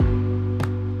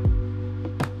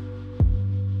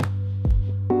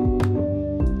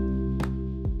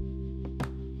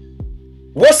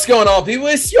What's going on, people?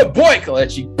 It's your boy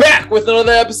Kalechi back with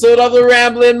another episode of the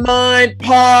Ramblin' Mind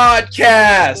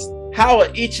Podcast. How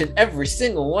are each and every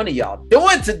single one of y'all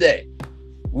doing today?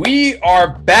 We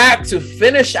are back to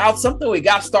finish out something we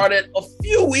got started a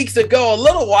few weeks ago, a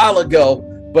little while ago,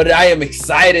 but I am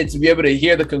excited to be able to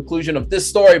hear the conclusion of this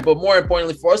story, but more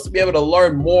importantly, for us to be able to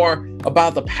learn more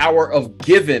about the power of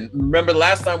giving. Remember,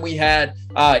 last time we had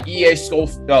E.A.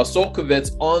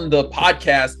 Solkovitz on the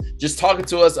podcast, just talking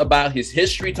to us about his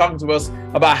history, talking to us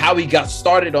about how he got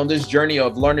started on this journey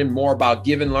of learning more about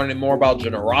giving, learning more about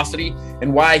generosity,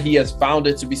 and why he has found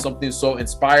it to be something so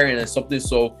inspiring and something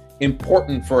so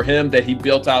important for him that he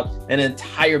built out an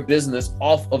entire business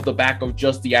off of the back of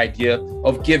just the idea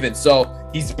of giving. So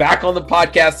he's back on the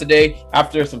podcast today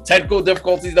after some technical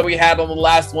difficulties that we had on the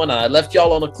last one. I left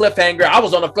y'all on a cliffhanger. I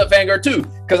was on a cliffhanger too,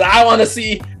 because I want to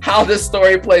see how this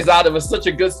story plays out. It was such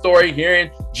a good story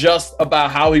hearing just about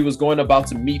how he was going about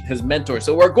to meet his mentor.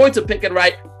 So we're going to pick it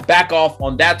right back off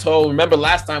on that toe. Remember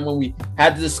last time when we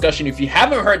had the discussion, if you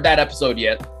haven't heard that episode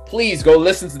yet, please go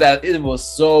listen to that. It was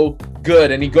so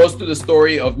good. And he goes through the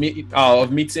story of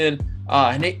meeting,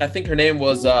 I think her name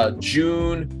was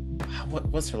June.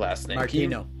 What's her last name?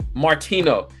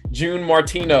 June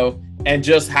Martino, and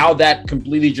just how that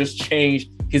completely just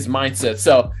changed his mindset.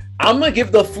 So I'm going to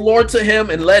give the floor to him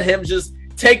and let him just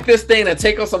take this thing and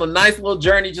take us on a nice little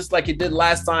journey, just like he did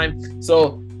last time.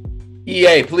 So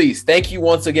EA, please, thank you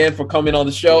once again for coming on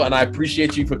the show. And I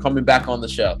appreciate you for coming back on the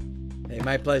show. Hey,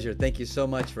 my pleasure. Thank you so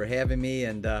much for having me,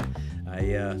 and I'm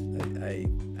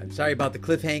sorry about the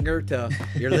cliffhanger to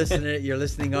your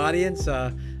listening audience,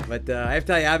 but I have to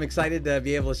tell you, I'm excited to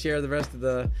be able to share the rest of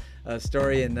the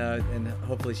story and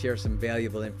hopefully share some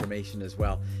valuable information as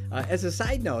well. As a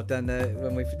side note,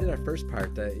 when we did our first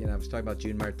part, I was talking about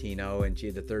June Martino, and she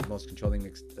had the third most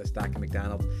controlling stock in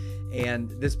McDonald's. And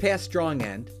this past strong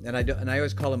end, and I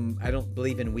always call them, I don't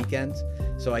believe in weekends,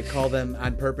 so I call them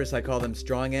on purpose. I call them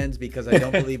strong ends because I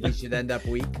don't believe we should end up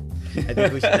weak. I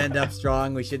think we should end up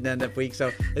strong. We shouldn't end up weak.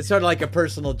 So it's sort of like a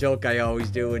personal joke I always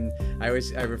do, and I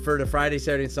refer to Friday,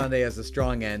 Saturday, and Sunday as a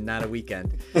strong end, not a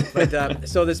weekend. But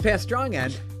so this past strong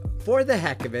end, for the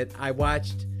heck of it, I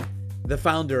watched The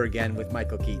Founder again with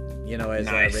Michael Keaton, as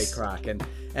Nice. Ray Kroc,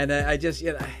 and I just,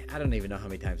 I don't even know how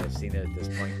many times I've seen it at this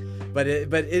point, but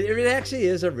it actually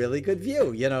is a really good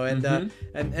view,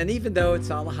 and even though it's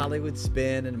all a Hollywood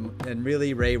spin, and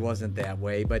really Ray wasn't that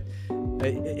way, but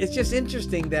it's just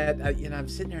interesting that I'm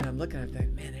sitting there and I'm looking at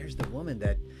that, man, there's the woman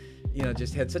that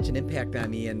just had such an impact on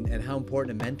me, and how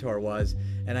important a mentor was.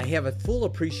 And I have a full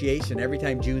appreciation every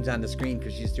time June's on the screen,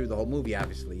 because she's through the whole movie,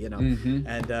 obviously, and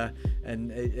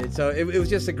so it was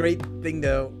just a great thing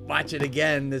to watch it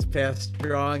again this past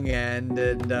strong end,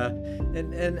 and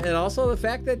also the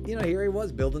fact that here he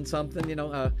was building something, and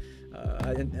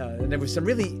there was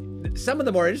some of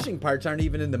the more interesting parts aren't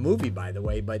even in the movie, by the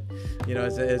way, but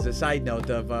as a side note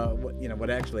of what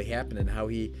actually happened, and how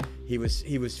he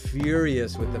was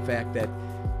furious with the fact that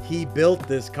he built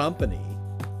this company.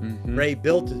 Ray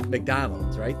built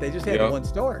McDonald's, right? They just had one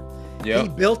store. He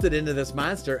built it into this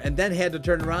monster, and then had to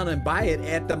turn around and buy it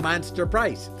at the monster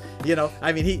price.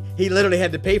 I mean, he literally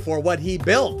had to pay for what he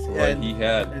built. He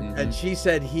had. And she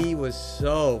said he was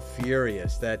so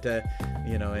furious that,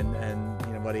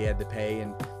 and what he had to pay.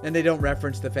 And they don't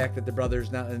reference the fact that the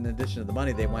brothers, now, in addition to the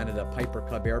money, they wanted a Piper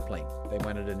Cub airplane. They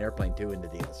wanted an airplane too in the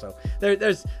deal. So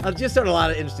there's just sort of a lot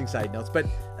of interesting side notes. But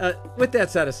with that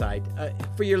set aside,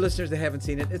 for your listeners that haven't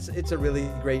seen it, it's a really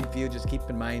great view. Just keep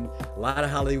in mind, a lot of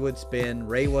Hollywood spin.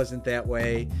 Ray wasn't that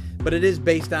way, but it is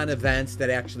based on events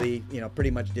that actually,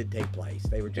 pretty much did take place.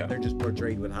 They're just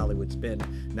portrayed with Hollywood spin,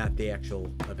 not the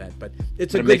actual event. But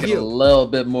it's a good make view. it a little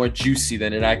bit more juicy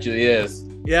than it actually is.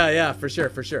 Yeah, for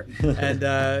sure. And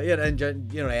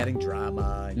adding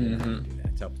drama and do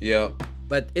that. So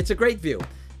but it's a great view.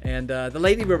 And the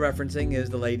lady we're referencing is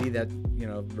the lady that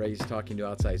Ray's talking to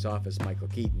outside his office, Michael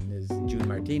Keaton, is June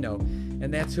Martino,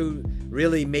 and that's who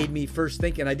really made me first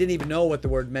think. And I didn't even know what the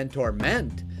word mentor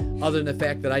meant, other than the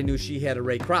fact that I knew she had a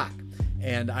Ray Kroc,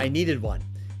 and I needed one.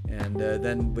 And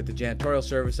then with the janitorial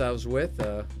service I was with,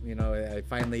 I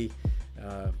finally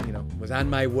was on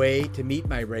my way to meet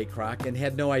my Ray Kroc, and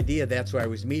had no idea that's who I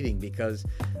was meeting, because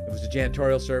it was a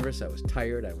janitorial service. I was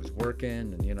tired. I was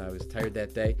working, and I was tired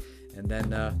that day. And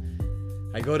then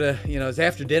I go to, it was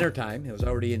after dinner time. It was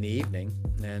already in the evening,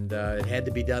 and it had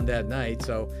to be done that night.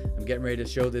 So I'm getting ready to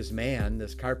show this man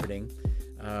this carpeting,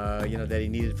 that he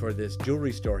needed for this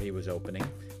jewelry store he was opening,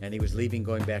 and he was leaving,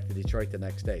 going back to Detroit the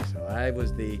next day. So I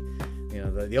was the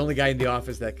only guy in the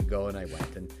office that could go, and I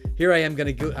went. And here I am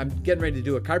I'm getting ready to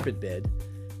do a carpet bid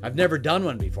I've never done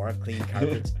one before. I've cleaned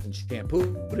carpets and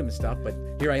shampooed them and stuff, but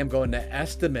here I am going to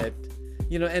estimate,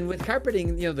 and with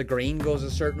carpeting, the grain goes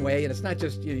a certain way, and it's not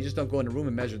just, you just don't go in a room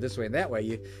and measure this way and that way.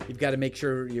 You've got to make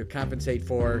sure you compensate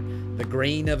for the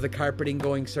grain of the carpeting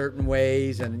going certain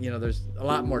ways, and there's a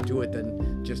lot more to it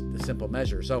than just the simple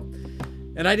measure. So,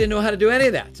 and I didn't know how to do any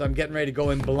of that, so I'm getting ready to go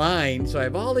in blind. So I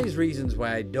have all these reasons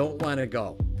why I don't want to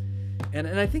go, and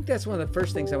I think that's one of the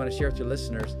first things I want to share with your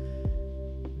listeners.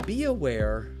 Be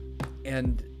aware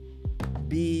and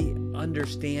be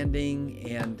understanding,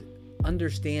 and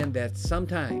understand that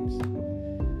sometimes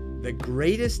the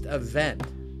greatest event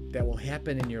that will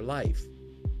happen in your life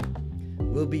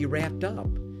will be wrapped up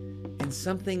in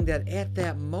something that at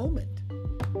that moment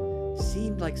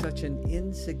seemed like such an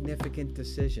insignificant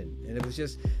decision. And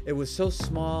it was so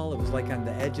small. It was like on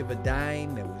the edge of a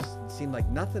dime. It seemed like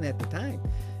nothing at the time.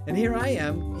 And here I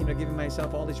am, giving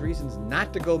myself all these reasons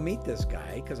not to go meet this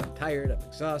guy because I'm tired, I'm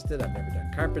exhausted, I've never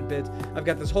done carpet bids. I've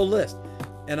got this whole list.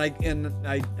 And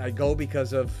I go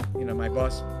because of, my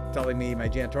boss telling me, my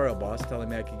janitorial boss telling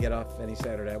me I could get off any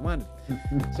Saturday I wanted.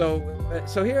 So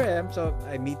here I am. So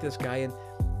I meet this guy, and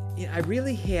I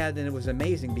really had, and it was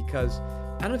amazing because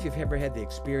I don't know if you've ever had the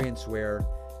experience where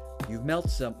you've met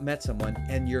someone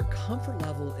and your comfort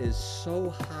level is so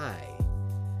high.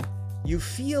 You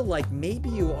feel like maybe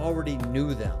you already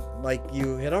knew them, like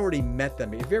you had already met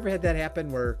them. Have you ever had that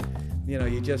happen where,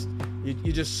 you're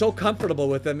just so comfortable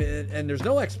with them, and there's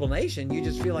no explanation. You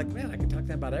just feel like, man, I can talk to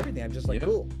them about everything. I'm just like,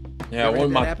 cool.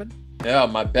 Yeah,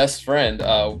 my best friend,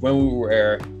 when we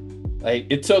were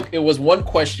it was one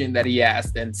question that he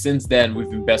asked, and since then we've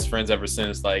been best friends ever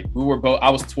since. Like we were both, I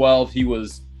was 12, he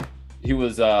was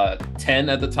 10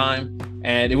 at the time,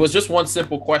 and it was just one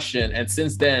simple question, and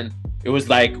since then it was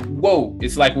like, whoa,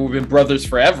 it's like we've been brothers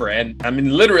forever. And I mean,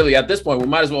 literally at this point, we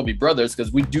might as well be brothers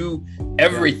because we do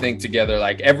everything together.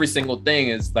 Like every single thing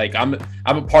is like, I'm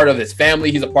a part of his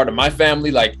family. He's a part of my family.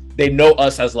 Like they know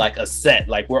us as like a set,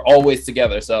 like we're always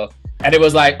together. So, and it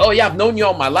was like, oh yeah, I've known you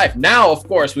all my life. Now, of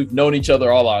course, we've known each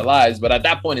other all our lives. But at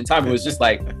that point in time, it was just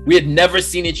like, we had never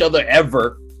seen each other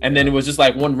ever. And then it was just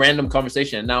like one random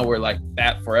conversation. And now we're like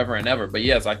that forever and ever. But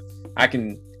yes, I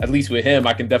can, at least with him,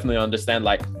 I can definitely understand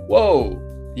like, whoa,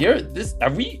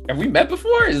 have we met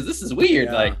before? This is weird.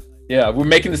 Yeah. Like, yeah, we're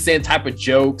making the same type of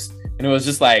jokes. And it was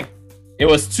just like, it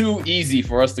was too easy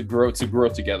for us to grow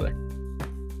together.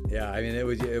 Yeah, I mean, it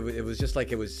was just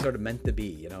like it was sort of meant to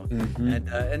be,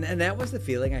 Mm-hmm. And that was the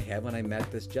feeling I had when I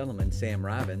met this gentleman, Sam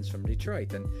Robbins from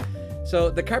Detroit. And so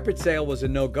the carpet sale was a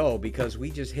no-go because we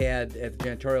just had at the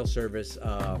janitorial service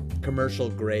commercial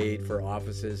grade for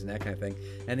offices and that kind of thing.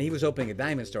 And he was opening a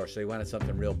diamond store, so he wanted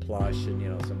something real plush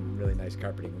and some really nice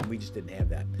carpeting. And we just didn't have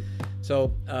that.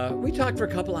 So we talked for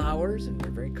a couple hours, and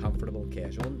we're very comfortable and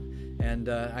casual. And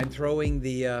I'm throwing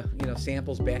the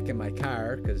samples back in my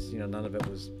car because none of it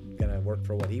was gonna work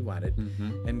for what he wanted.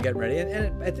 Mm-hmm. And getting ready.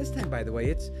 And at this time, by the way,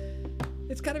 it's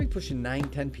got to be pushing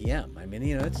 9-10 p.m. I mean,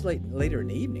 it's later in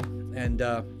the evening, and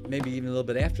maybe even a little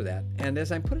bit after that. And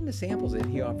as I'm putting the samples in,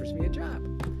 he offers me a job.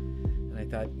 And I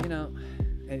thought,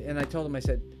 and I told him, I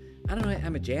said, I don't know,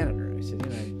 I'm a janitor. I said,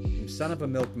 I'm son of a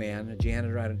milkman, a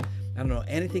janitor. I don't know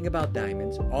anything about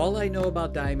diamonds. All I know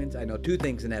about diamonds, I know two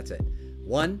things, and that's it.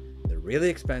 One, they're really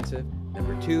expensive.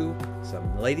 Number two,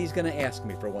 some lady's going to ask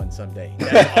me for one someday.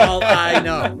 That's all I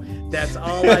know. That's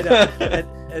all I know.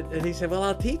 And he said, well,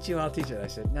 I'll teach you. I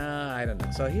said, nah, I don't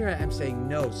know. So here I'm saying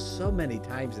no so many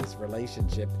times in this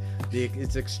relationship.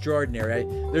 It's extraordinary.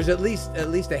 There's at least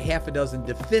a half a dozen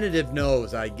definitive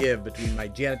no's I give between my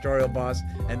janitorial boss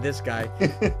and this guy.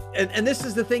 and this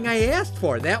is the thing I asked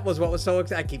for. That was what was so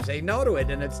exciting. I keep saying no to it,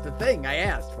 and it's the thing I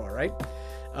asked for, right?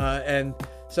 And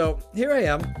so here I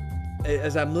am.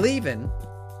 As I'm leaving,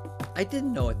 I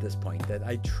didn't know at this point that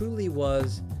I truly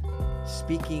was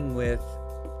speaking with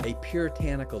a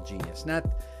puritanical genius, not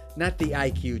the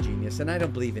IQ genius, and I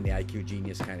don't believe in the IQ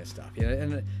genius kind of stuff.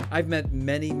 And I've met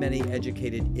many, many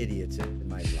educated idiots in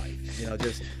my life.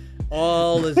 Just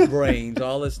all this brains,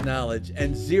 all this knowledge,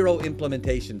 and zero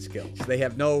implementation skills. They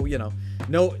have no,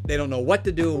 they don't know what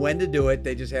to do, when to do it.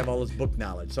 They just have all this book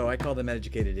knowledge. So I call them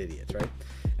educated idiots, right?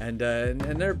 And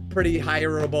they're pretty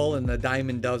hireable in the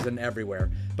dime a dozen everywhere.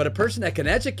 But a person that can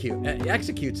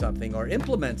execute something or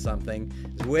implement something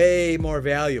is way more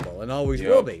valuable and always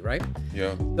will be, right?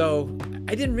 Yeah. So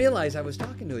I didn't realize I was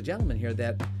talking to a gentleman here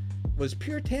that was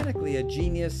puritanically a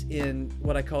genius in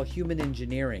what I call human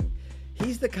engineering.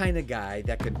 He's the kind of guy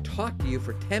that can talk to you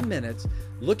for 10 minutes,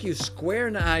 look you square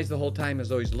in the eyes the whole time as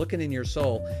though he's looking in your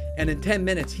soul, and in 10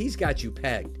 minutes, he's got you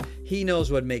pegged. He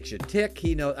knows what makes you tick.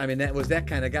 He knows, I mean, that was that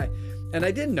kind of guy. And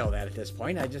I didn't know that at this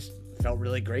point. I just felt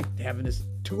really great having this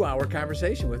 2-hour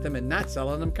conversation with him and not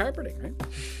selling him carpeting, right?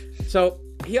 So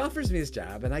he offers me this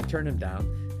job, and I turn him down.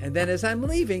 And then as I'm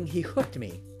leaving, he hooked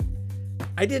me.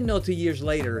 I didn't know 2 years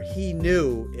later, he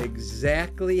knew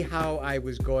exactly how I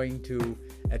was going to,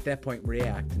 at that point,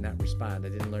 react and not respond. I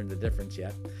didn't learn the difference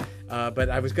yet.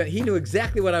 But he knew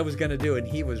exactly what I was going to do, and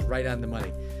he was right on the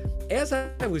money. As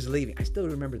I was leaving, I still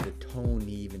remember the tone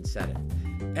he even said it.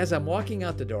 As I'm walking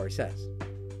out the door, he says,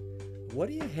 "What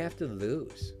do you have to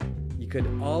lose? You could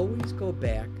always go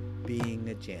back being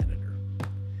a janitor."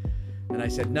 And I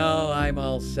said, "No, I'm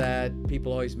all set.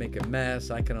 People always make a mess.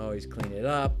 I can always clean it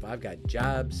up. I've got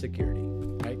job security,"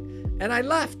 right? And I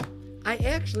left. I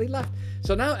actually left.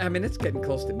 So now, I mean, it's getting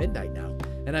close to midnight now.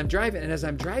 And I'm driving, and as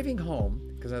I'm driving home,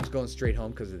 because I was going straight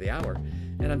home because of the hour,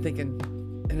 and I'm thinking,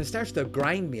 and it starts to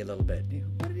grind me a little bit. You know,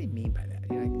 what did he mean by that?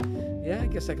 You know, yeah, I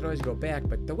guess I could always go back.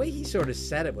 But the way he sort of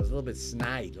said it was a little bit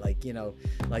snide. Like, I'm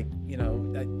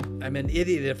an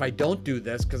idiot if I don't do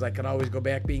this because I can always go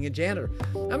back being a janitor.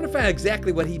 I'm going to find out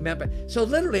exactly what he meant by. So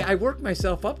literally, I worked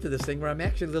myself up to this thing where I'm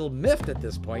actually a little miffed at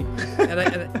this point,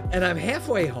 and I'm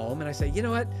halfway home, and I say, you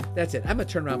know what? That's it. I'm going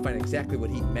to turn around and find exactly what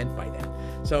he meant by that.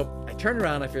 So I turn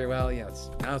around, I figure, well,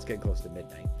 now it's getting close to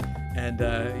midnight. And,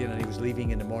 he was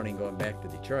leaving in the morning going back to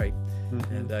Detroit.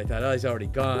 Mm-hmm. And I thought, oh, he's already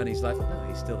gone. He's left. No,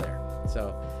 he's still there.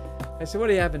 So I said, what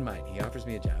do you have in mind? He offers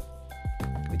me a job.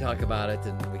 We talk about it,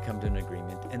 and we come to an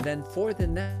agreement. And then for the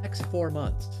next 4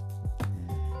 months,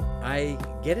 I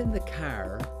get in the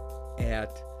car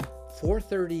at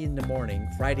 4:30 in the morning,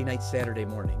 Friday night, Saturday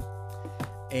morning,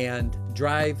 and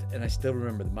drive, and I still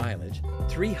remember the mileage,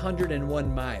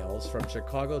 301 miles from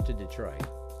Chicago to Detroit,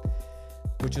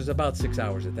 which was about 6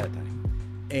 hours at that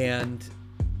time, and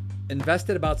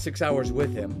invested about 6 hours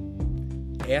with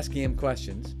him, asking him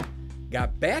questions,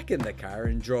 got back in the car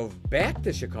and drove back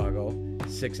to Chicago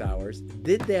 6 hours,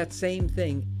 did that same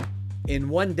thing in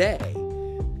one day,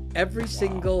 every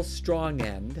single strong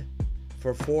end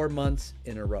for 4 months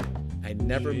in a row. I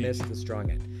never missed the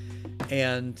strong end.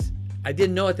 And I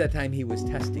didn't know at that time he was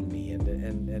testing me, and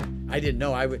I didn't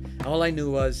know. All I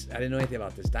knew was I didn't know anything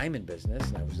about this diamond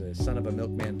business. I was the son of a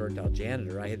milkman, burnt out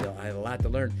janitor. I had a lot to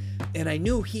learn, and I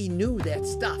knew he knew that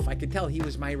stuff. I could tell he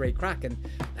was my Ray Kroc, and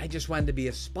I just wanted to be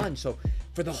a sponge. So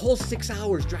for the whole 6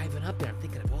 hours driving up there, I'm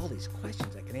thinking of all these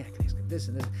questions I can ask him this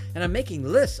and this, and I'm making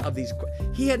lists of these.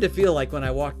 He had to feel like when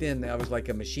I walked in, I was like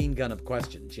a machine gun of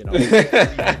questions, you know.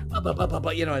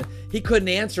 You know, he couldn't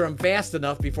answer them fast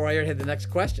enough before I had the next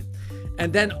question.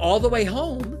 And then all the way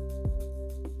home,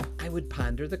 I would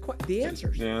ponder the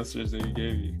answers. The answers that he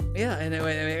gave you. Yeah, and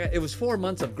it was 4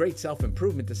 months of great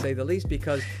self-improvement, to say the least,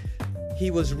 because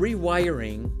he was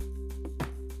rewiring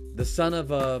the son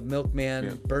of a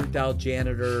milkman, burnt out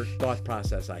janitor thought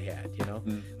process I had,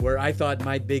 where I thought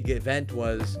my big event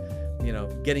was,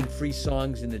 getting free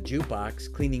songs in the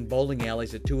jukebox, cleaning bowling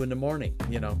alleys at 2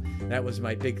 a.m. That was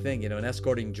my big thing, and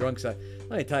escorting drunks. Let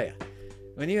me tell you,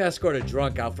 when you escort a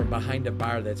drunk out from behind a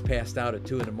bar that's passed out at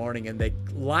 2 a.m. and they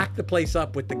lock the place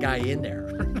up with the guy in there.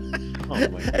 Oh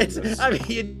my goodness. I mean,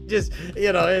 you just,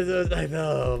 it's like,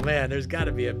 oh man, there's got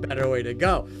to be a better way to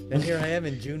go. And here I am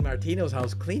in June Martino's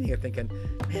house cleaning it, thinking,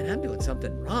 man, I'm doing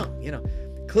something wrong.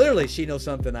 Clearly she knows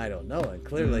something I don't know, and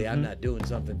clearly I'm not doing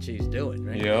something she's doing,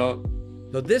 right? Yeah.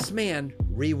 So this man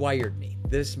rewired me.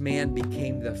 This man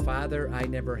became the father I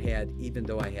never had, even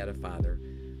though I had a father.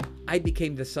 I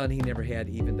became the son he never had,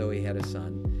 even though he had a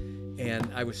son. And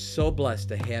I was so blessed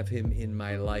to have him in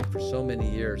my life for so many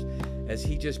years, as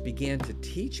he just began to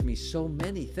teach me so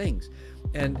many things,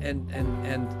 and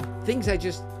things I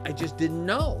just didn't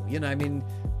know.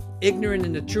 Ignorant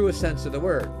in the truest sense of the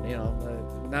word.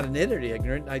 Not an idiot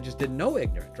ignorant. I just didn't know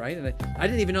ignorant, right? And I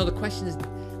didn't even know the questions.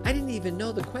 I didn't even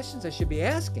know the questions I should be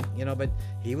asking. But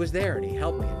he was there and he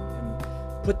helped me and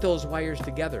put those wires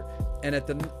together. And at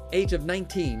the age of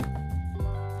 19,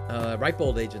 ripe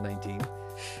old age of 19,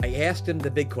 I asked him the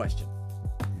big question.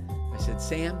 I said,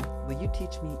 Sam, will you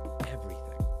teach me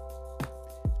everything?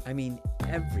 I mean,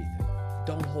 everything.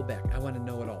 Don't hold back. I want to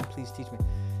know it all. Please teach me.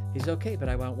 He said, okay, but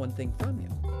I want one thing from you.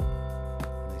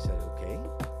 And I said, okay,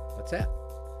 what's that?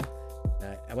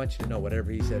 I want you to know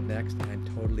whatever he said next, I'm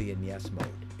totally in yes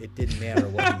mode. It didn't matter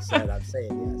what he said. I'm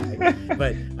saying yes.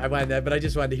 But I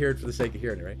just wanted to hear it for the sake of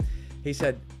hearing it, right? He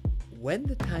said, when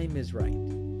the time is right,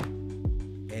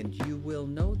 and you will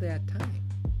know that time,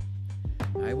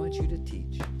 I want you to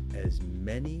teach as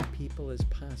many people as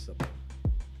possible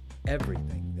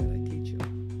everything that I teach you.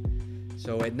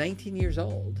 So at 19 years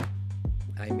old,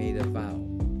 I made a vow.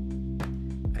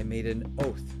 I made an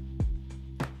oath.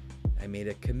 I made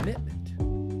a commitment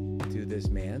to this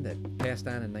man that passed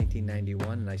on in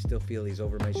 1991, and I still feel he's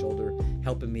over my shoulder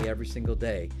helping me every single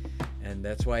day. And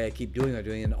that's why I keep doing what I'm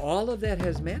doing. And all of that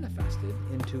has manifested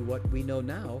into what we know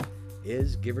now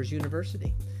is Givers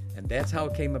University. And that's how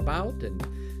it came about. And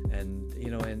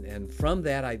from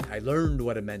that, I learned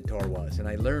what a mentor was. And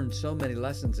I learned so many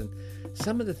lessons. And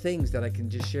some of the things that I can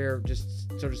just share, just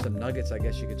sort of some nuggets, I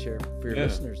guess you could share for your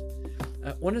listeners.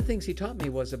 One of the things he taught me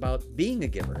was about being a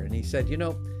giver. And he said,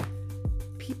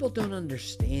 people don't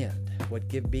understand what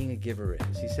being a giver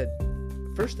is. He said,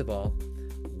 first of all,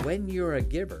 when you're a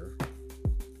giver,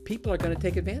 people are going to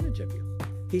take advantage of you.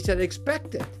 He said,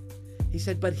 expect it. He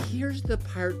said, but here's the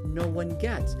part no one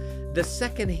gets. The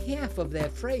second half of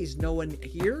that phrase, no one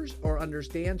hears or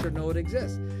understands or know it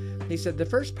exists. He said, the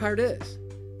first part is,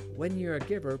 when you're a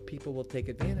giver, people will take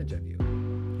advantage of you.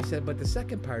 He said, but the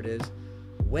second part is,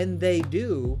 when they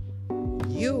do,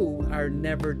 you are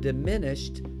never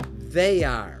diminished, they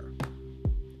are.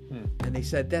 And he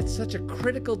said, that's such a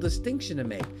critical distinction to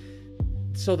make.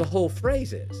 So the whole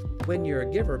phrase is, when you're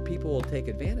a giver, people will take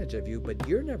advantage of you, but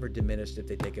you're never diminished if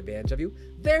they take advantage of you.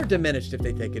 They're diminished if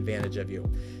they take advantage of you.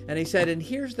 And he said, and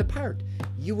here's the part,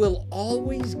 you will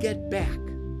always get back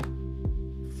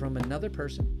from another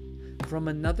person, from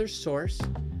another source,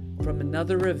 from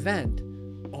another event,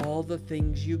 all the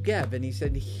things you give. And he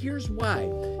said, here's why.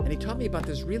 And he taught me about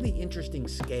this really interesting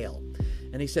scale.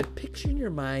 And he said, picture in your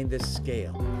mind this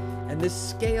scale. And this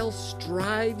scale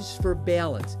strives for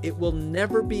balance. It will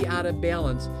never be out of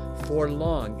balance for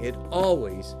long. It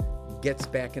always gets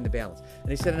back into balance. And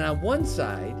he said, and on one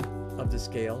side of the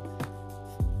scale,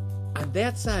 on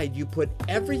that side, you put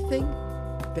everything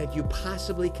that you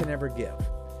possibly can ever give.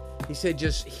 He said,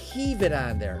 just heave it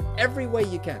on there every way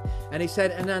you can. And he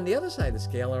said, and on the other side of the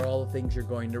scale are all the things you're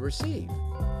going to receive.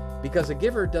 Because a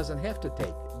giver doesn't have to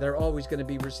take. They're always going to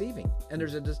be receiving. And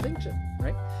there's a distinction,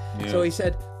 right? Yeah. So he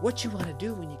said, what you want to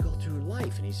do when you go through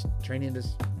life, and he's training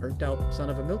this burnt out son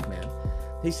of a milkman.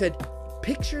 He said,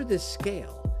 picture this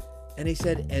scale. And he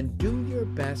said, and do your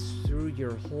best through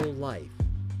your whole life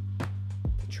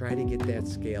to try to get that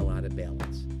scale out of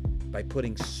balance by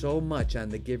putting so much on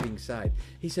the giving side.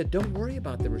 He said, don't worry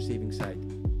about the receiving side.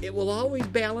 It will always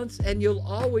balance and you'll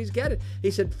always get it.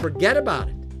 He said, forget about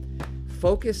it.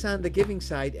 Focus on the giving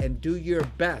side and do your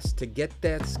best to get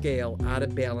that scale out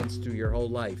of balance through your whole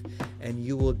life, and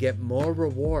you will get more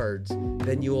rewards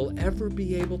than you will ever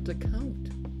be able to count.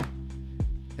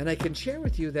 And I can share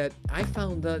with you that I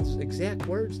found those exact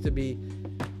words to be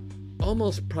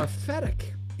almost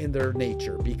prophetic in their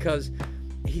nature, because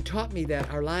he taught me that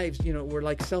our lives, we're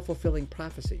like self-fulfilling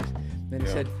prophecies. And he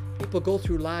said, people go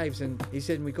through lives, and he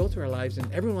said, we go through our lives,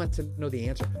 and everyone wants to know the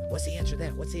answer. What's the answer to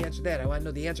that? What's the answer to that? I want to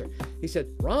know the answer. He said,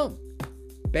 wrong.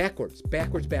 Backwards.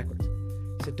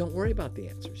 He said, don't worry about the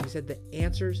answers. He said, the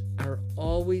answers are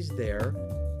always there.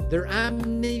 They're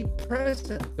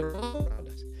omnipresent. They're all around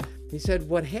us. He said,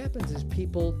 what happens is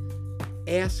people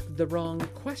ask the wrong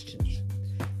questions.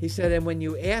 He said, and when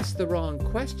you ask the wrong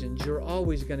questions, you're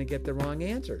always going to get the wrong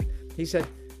answers. He said,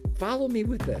 follow me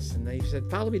with this. And he said,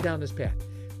 follow me down this path.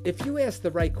 If you ask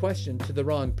the right question to the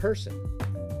wrong person,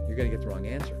 you're going to get the wrong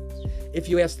answer. If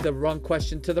you ask the wrong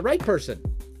question to the right person,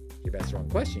 you've asked the wrong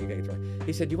question, you're going to get the wrong.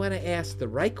 He said, you want to ask the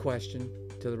right question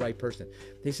to the right person.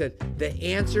 He said, the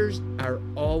answers are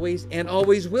always and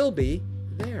always will be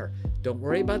there. Don't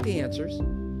worry about the answers.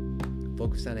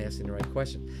 Focus on asking the right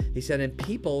question. He said, and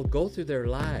people go through their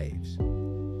lives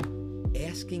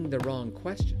asking the wrong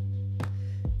question.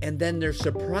 And then they're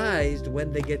surprised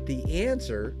when they get the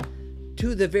answer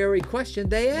to the very question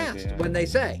they asked. When they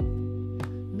say,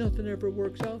 nothing ever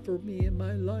works out for me in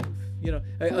my life.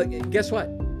 Guess what?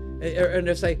 And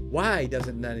they say, why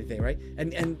doesn't anything, right?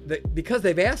 Because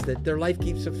they've asked it, their life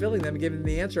keeps fulfilling them and giving them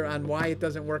the answer on why it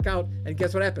doesn't work out. And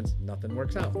guess what happens? Nothing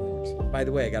works out. By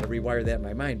the way, I got to rewire that in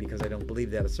my mind because I don't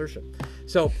believe that assertion.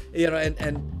 So,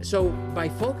 so by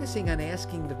focusing on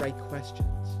asking the right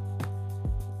questions,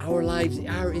 our lives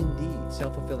are indeed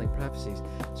self-fulfilling prophecies.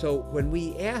 So when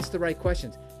we ask the right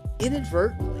questions,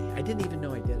 inadvertently, I didn't even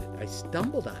know I did it. I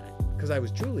stumbled on it because I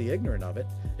was truly ignorant of it.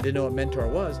 I didn't know what mentor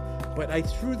was, but I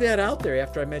threw that out there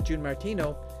after I met June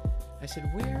Martino. I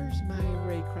said, where's my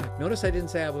Ray Kroc? Notice I didn't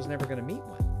say I was never going to meet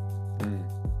one.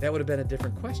 That would have been a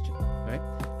different question, right?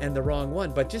 And the wrong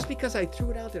one. But just because I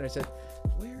threw it out there, I said,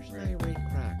 where's my Ray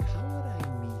Kroc? How would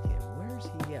I meet him? Where's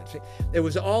he at? It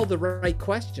was all the right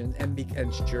question, and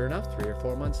sure enough, 3 or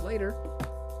 4 months later,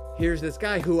 here's this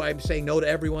guy who I'm saying no to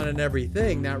everyone and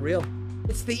everything, not really,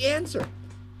 It's the answer.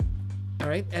 All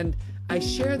right. And I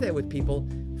share that with people.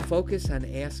 Focus on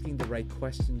asking the right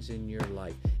questions in your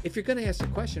life. If you're going to ask a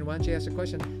question, why don't you ask a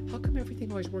question? How come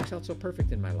everything always works out so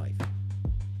perfect in my life?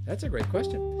 That's a great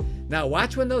question. Now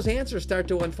watch when those answers start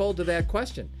to unfold to that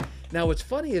question. Now what's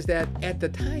funny is that at the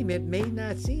time it may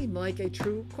not seem like a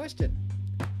true question.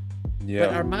 Yeah.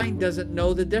 But our mind doesn't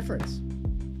know the difference.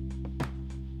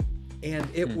 And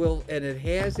it will, and it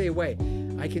has a way.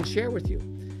 I can share with you.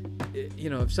 You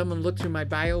know, if someone looked through my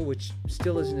bio, which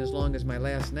still isn't as long as my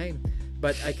last name,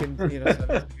 but I can, you know,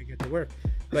 so I get to work.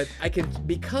 But I can,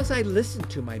 because I listened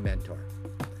to my mentor.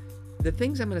 The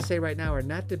things I'm going to say right now are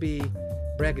not to be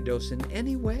braggadocious in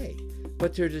any way,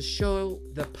 but they're to show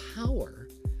the power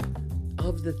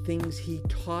of the things he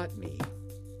taught me,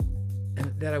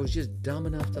 and that I was just dumb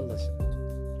enough to listen.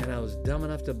 And I was dumb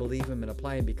enough to believe him and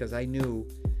apply him because I knew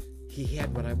he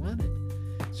had what I wanted.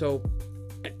 So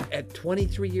at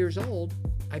 23 years old,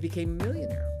 I became a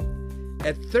millionaire.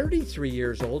 At 33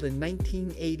 years old in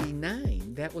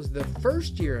 1989, that was the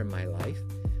first year in my life,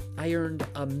 I earned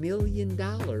 $1 million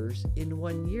in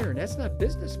 1 year. And that's not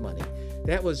business money.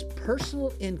 That was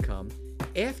personal income.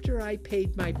 After I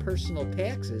paid my personal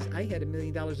taxes, I had $1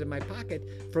 million in my pocket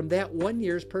from that 1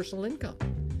 year's personal income.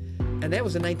 And that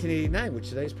was in 1989, which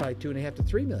today is probably 2.5 to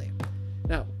 3 million.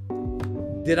 Now,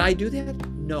 did I do that?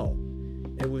 No.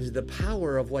 It was the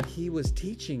power of what he was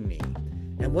teaching me.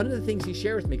 And one of the things he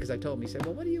shared with me, because I told him, he said,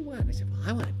 well, what do you want? And I said, well,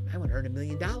 I want to earn $1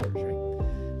 million, right?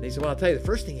 And he said, well, I'll tell you the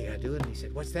first thing you got to do. And he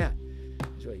said, what's that? I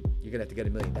said, well, you're going to have to get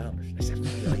 $1 million. And I said,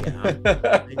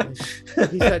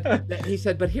 yeah. He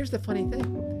said, but here's the funny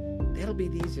thing. That'll be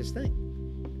the easiest thing.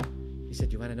 He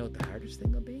said, you want to know what the hardest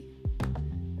thing will be?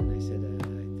 And I said,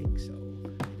 I think so.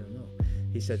 I don't know.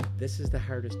 He said, this is the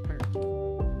hardest part.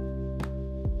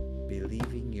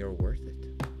 Believing you're worth it.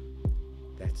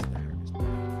 That's the hardest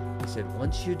part. He said,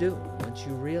 once you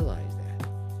realize that,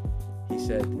 he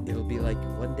said, it'll be like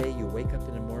one day you wake up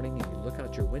in the morning and you look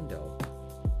out your window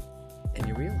and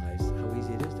you realize how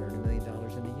easy it is to earn $1 million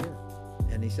in a year.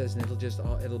 And he says, and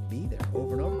it'll be there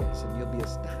over and over again. He said, you'll be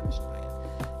astonished by it.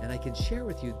 And I can share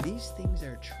with you, these things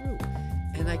are true.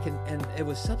 And it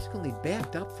was subsequently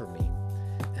backed up for me.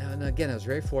 And again, I was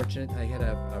very fortunate. I had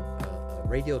a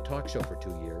radio talk show for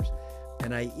 2 years,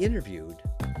 and I interviewed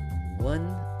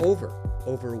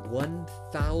over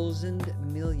 1,000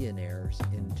 millionaires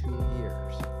in 2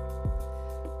 years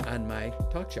on my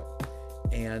talk show.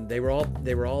 And they were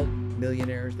all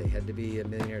millionaires. They had to be a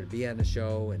millionaire to be on the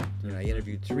show. And you know, I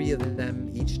interviewed 3 of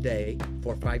them each day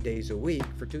for 5 days a week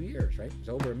for 2 years, right? It's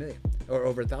over 1 million, or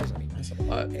over 1,000. I mean. That's a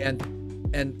lot.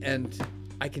 And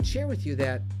I can share with you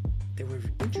that there were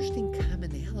interesting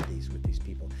commonalities with these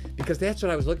people, because that's what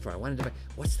I was looking for. I wanted to find,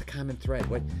 what's the common thread?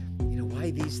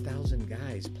 Why these 1,000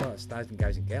 guys plus 1,000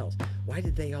 guys and gals? Why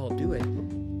did they all do it?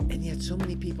 And yet so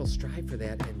many people strive for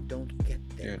that and don't get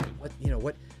there.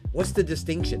 What's the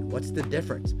distinction? What's the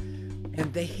difference?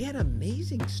 And they had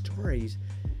amazing stories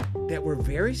that were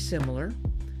very similar,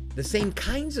 the same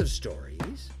kinds of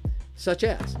stories, such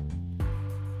as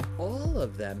all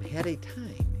of them had a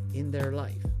time in their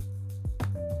life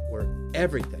where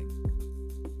everything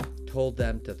told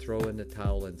them to throw in the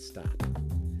towel and stop.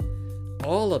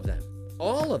 All of them,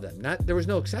 there was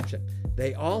no exception.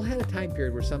 They all had a time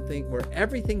period where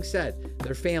everything said,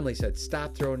 their family said,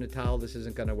 stop throwing the towel, this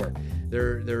isn't going to work.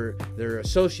 Their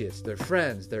associates, their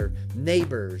friends, their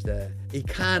neighbors, the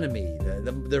economy,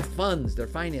 their funds, their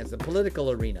finance, the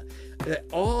political arena,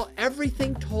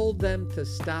 everything told them to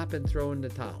stop and throw in the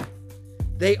towel.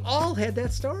 They all had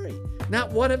that story.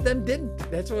 Not one of them didn't.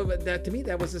 To me,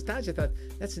 that was astonishing. I thought,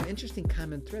 that's an interesting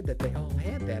common thread, that they all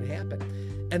had that happen.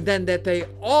 And then that they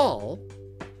all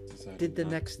did the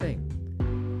next thing.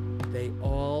 They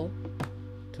all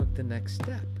took the next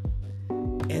step.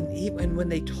 And when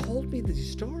they told me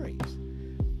these stories,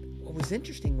 what was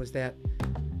interesting was that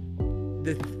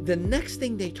the next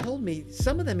thing they told me,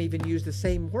 some of them even used the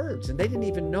same words, and they didn't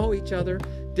even know each other,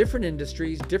 different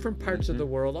industries, different parts of the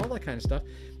world, all that kind of stuff,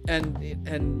 and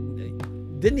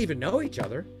didn't even know each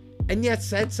other, and yet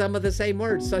said some of the same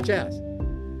words, such as,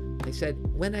 they said,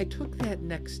 when I took that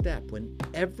next step, when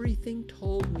everything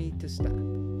told me to stop,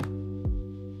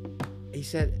 he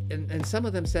said, and some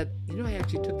of them said, I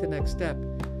actually took the next step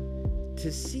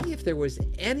to see if there was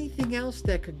anything else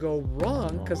that could go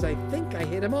wrong, because I think I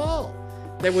hit them all.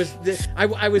 I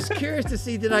was curious to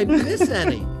see, did I miss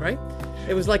any, right?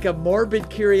 It was like a morbid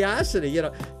curiosity. You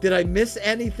know, did I miss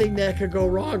anything that could go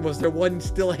wrong? Was there one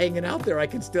still hanging out there I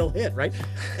can still hit, right?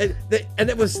 And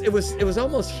it was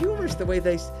almost humorous the way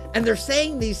they're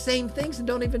saying these same things and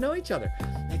don't even know each other.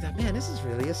 I thought, man, this is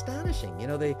really astonishing. You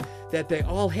know, that they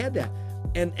all had that.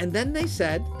 And then they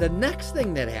said the next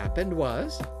thing that happened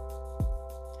was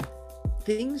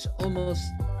things almost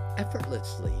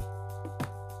effortlessly,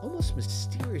 almost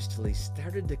mysteriously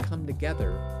started to come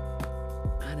together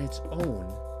on its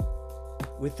own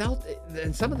without,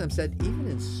 and some of them said even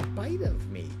in spite of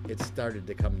me, it started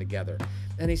to come together.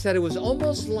 And he said it was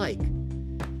almost like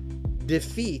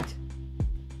defeat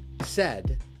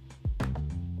said,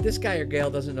 this guy or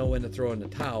gal doesn't know when to throw in the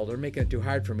towel. They're making it too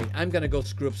hard for me. I'm going to go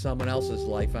screw up someone else's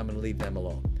life. I'm going to leave them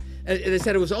alone. And they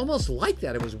said it was almost like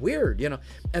that. It was weird, you know.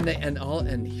 And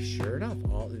sure enough,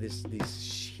 all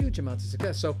these huge amounts of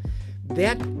success. So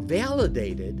that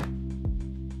validated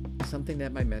something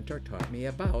that my mentor taught me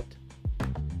about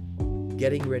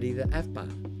getting rid of the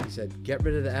F-bomb. He said, get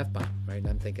rid of the F-bomb, right? And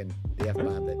I'm thinking the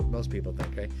F-bomb that most people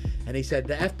think, right? And he said,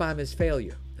 the F-bomb is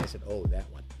failure. I said, oh, that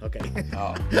one. Okay.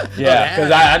 Oh, yeah,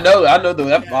 because I know the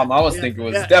F-bomb. I was thinking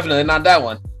it was definitely not that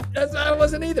one. I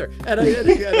wasn't either. And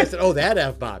I said, oh, that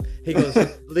F-bomb. He goes,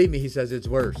 believe me, he says, it's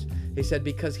worse. He said,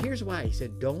 because here's why. He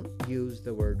said, don't use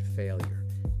the word failure.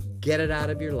 Get it out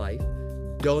of your life.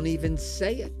 Don't even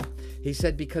say it. He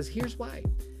said, because here's why.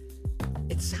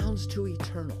 It sounds too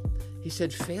eternal. He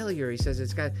said, failure,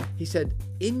 he said,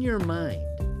 in your mind,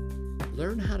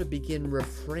 learn how to begin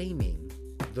reframing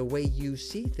the way you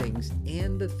see things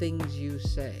and the things you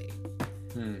say.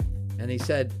 And he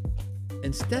said,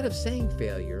 instead of saying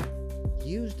failure,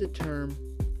 use the term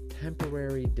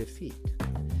temporary defeat.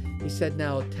 He said,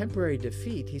 now, temporary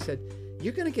defeat, he said,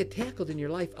 you're going to get tackled in your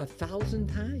life 1,000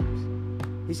 times.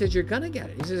 He says, you're going to get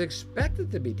it. He says, expect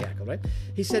it to be tackled, right?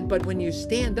 He said, but when you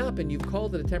stand up and you've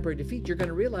called it a temporary defeat, you're going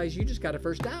to realize you just got a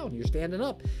first down. You're standing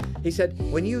up. He said,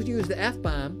 when you use the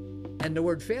F-bomb and the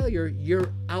word failure, you're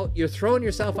throwing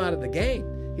yourself out of the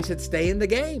game. He said, stay in the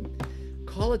game.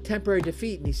 Call it temporary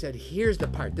defeat. And he said, here's the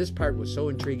part. This part was so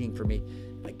intriguing for me.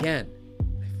 Again,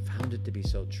 I found it to be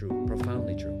so true,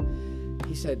 profoundly true.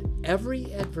 He said,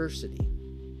 every adversity,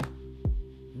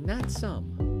 not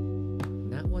some,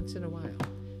 not once in a while,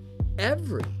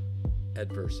 every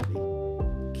adversity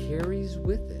carries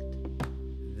with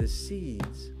it the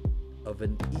seeds of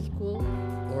an equal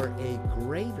or a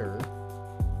greater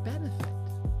benefit.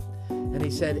 And he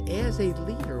said, as a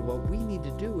leader, what we need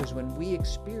to do is when we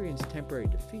experience temporary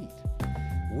defeat,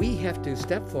 we have to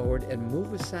step forward and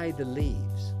move aside the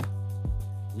leaves.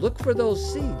 Look for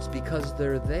those seeds because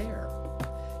they're there.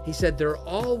 He said they're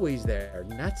always there,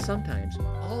 not sometimes,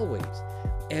 always.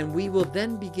 And we will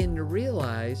then begin to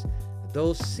realize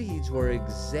those seeds were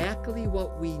exactly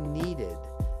what we needed.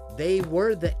 They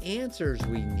were the answers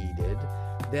we needed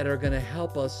that are going to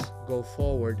help us go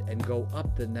forward and go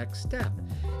up the next step.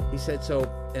 He said, so,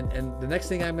 and the next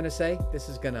thing I'm going to say, this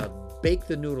is going to bake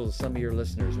the noodles some of your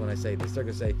listeners when I say this. They're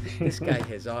going to say, this guy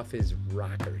is off his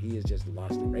rocker. He has just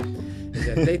lost it, right? He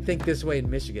said, they think this way in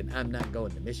Michigan. I'm not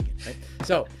going to Michigan, right?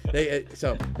 So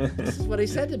this is what he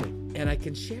said to me. And I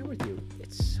can share with you,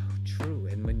 it's so true.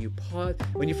 And when you pause,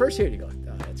 when you first hear it, you go,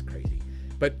 oh, that's crazy.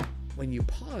 But when you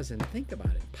pause and think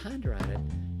about it, ponder on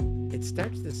it, it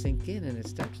starts to sink in and it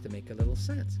starts to make a little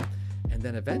sense. And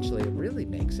then eventually it really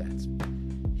makes sense.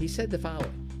 He said the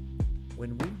following: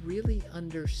 when we really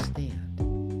understand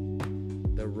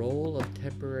the role of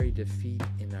temporary defeat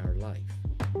in our life,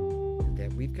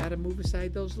 that we've got to move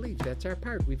aside those leaves. That's our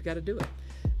part. We've got to do it.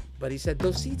 But he said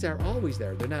those seeds are always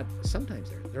there. They're not sometimes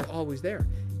there. They're always there.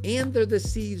 And they're the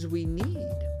seeds we need.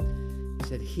 He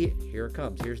said, here it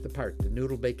comes. Here's the part, the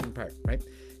noodle baking part, right?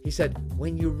 He said,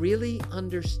 when you really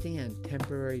understand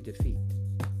temporary defeat,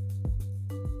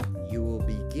 you will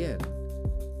begin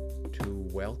to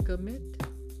welcome it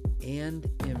and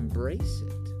embrace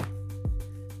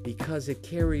it, because it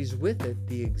carries with it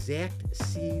the exact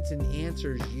seeds and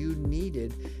answers you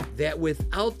needed, that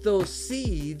without those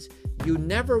seeds, you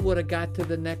never would have got to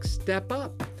the next step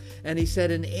up. And he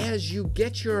said, and as you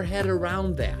get your head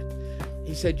around that,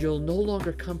 he said, you'll no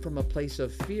longer come from a place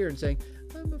of fear and saying,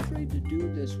 I'm afraid to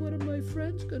do this. What are my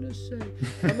friends going to say?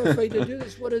 I'm afraid to do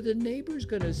this. What are the neighbors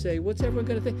going to say? What's everyone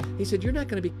going to think? He said, you're not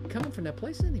going to be coming from that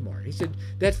place anymore. He said,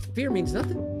 that fear means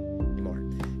nothing anymore.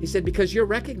 He said, because you're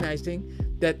recognizing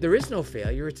that there is no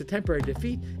failure. It's a temporary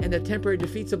defeat, and that temporary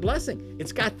defeat's a blessing.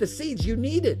 It's got the seeds you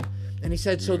needed. And he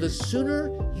said, so the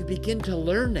sooner you begin to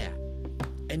learn that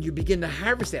and you begin to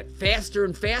harvest that faster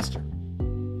and faster,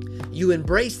 You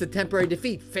embrace the temporary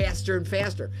defeat faster and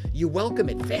faster. You welcome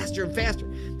it faster and faster.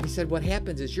 He said, what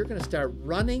happens is you're going to start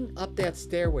running up that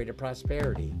stairway to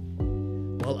prosperity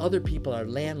while other people are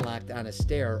landlocked on a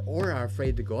stair or are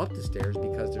afraid to go up the stairs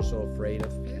because they're so afraid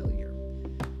of failure.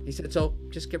 He said, so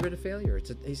just get rid of failure.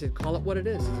 He said, call it what it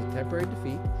is. It's a temporary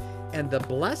defeat. And the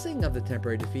blessing of the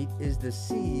temporary defeat is the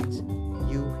seeds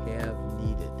you have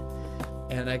needed.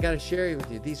 And I got to share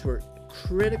with you, these were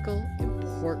critical,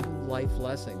 important life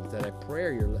lessons that I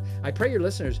pray your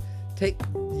listeners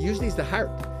use these to heart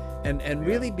and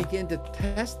really begin to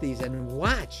test these and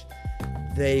watch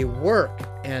they work,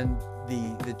 and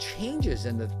the changes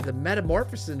and the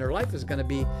metamorphosis in their life is going to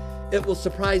be, it will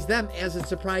surprise them as it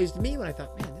surprised me when I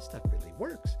thought, man, this stuff really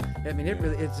works. I mean,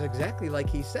 it's exactly like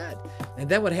he said. And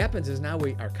then what happens is now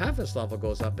our confidence level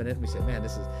goes up in it, and we say, man,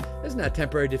 this is not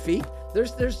temporary defeat.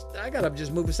 I got to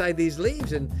just move aside these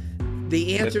leaves, and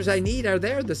the answers I need are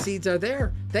there. The seeds are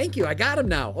there. Thank you. I got them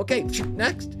now. Okay,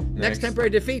 next temporary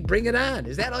defeat. Bring it on.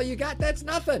 Is that all you got? That's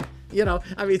nothing. So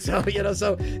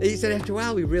he said after a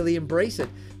while, we really embrace it.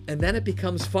 And then it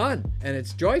becomes fun and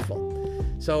it's joyful.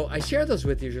 So I share those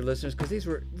with you, your listeners, because these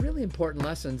were really important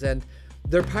lessons. And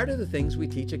they're part of the things we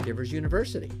teach at Givers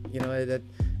University. That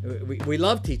we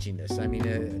love teaching this. I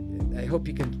mean, I hope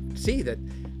you can see that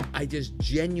I just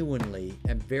genuinely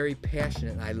am very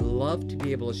passionate. I love to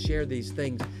be able to share these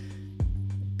things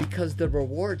because the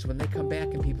rewards when they come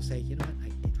back and people say, you know what, I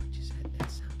did what you said. That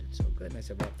sounded so good. And I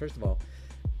said, well, first of all,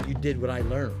 you did what I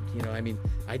learned.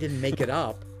 I didn't make it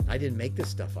up. I didn't make this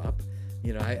stuff up.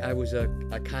 I was a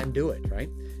conduit, right?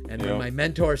 And when my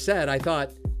mentor said, I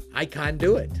thought, I can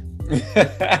do it.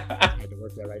 I had to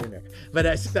work that right in there. But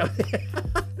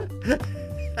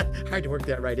hard to work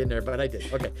that right in there, but I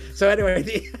did. Okay. So anyway,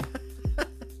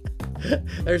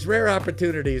 there's rare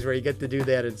opportunities where you get to do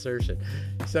that insertion.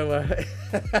 So,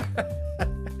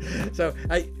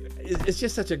 it's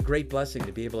just such a great blessing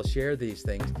to be able to share these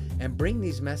things and bring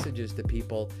these messages to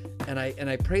people. And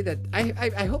I pray that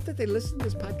I hope that they listen to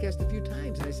this podcast a few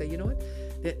times and they say, you know what,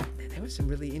 there was some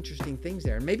really interesting things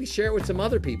there, and maybe share it with some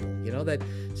other people, that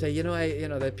say,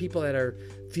 that people that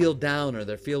feel down or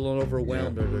they're feeling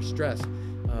overwhelmed or they're stressed.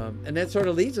 And that sort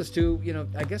of leads us to,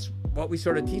 I guess what we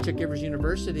sort of teach at Givers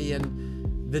University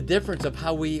and the difference of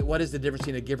what is the difference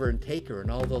between a giver and taker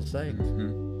and all those things.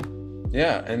 Mm-hmm.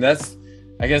 Yeah. And that's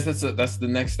the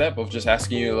next step of just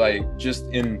asking you, like, just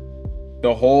in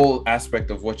the whole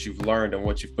aspect of what you've learned and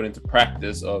what you've put into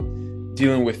practice of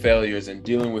dealing with failures and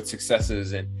dealing with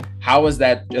successes, and how is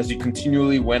that, as you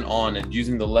continually went on and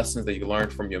using the lessons that you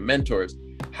learned from your mentors,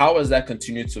 how has that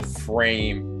continued to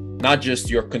frame not just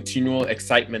your continual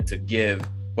excitement to give,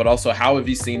 but also how have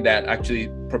you seen that actually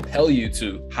propel you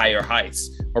to higher heights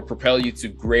or propel you to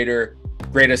greater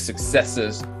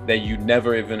successes that you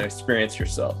never even experienced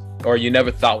yourself or you never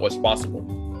thought was possible?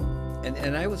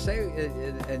 And I will say,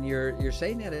 and you're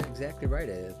saying that exactly right,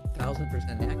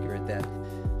 1,000% accurate. That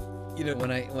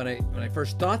when I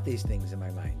first thought these things in my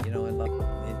mind, and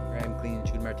I'm cleaning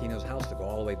Jude Martino's house to go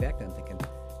all the way back, then I'm thinking,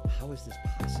 how is this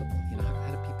possible?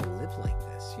 How do people live like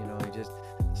this?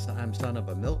 I'm son of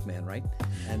a milkman, right?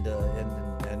 And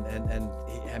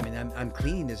I mean, I'm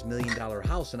cleaning this $1 million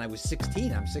house, and I was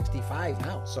 16. I'm 65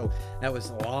 now, so that was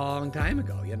a long time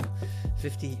ago.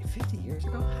 50 years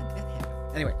ago. How did that happen?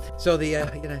 Anyway, so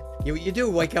you do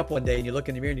wake up one day and you look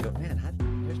in the mirror and you go, man,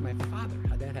 here's my father.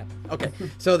 How'd that happen? Okay,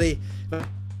 so the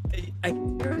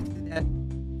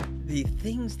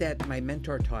things that my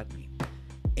mentor taught me,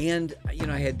 and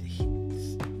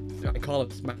I call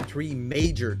it my 3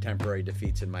 major temporary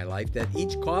defeats in my life that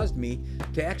each caused me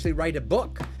to actually write a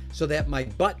book so that my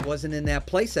butt wasn't in that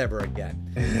place ever again.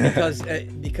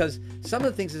 Because some of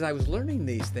the things, as I was learning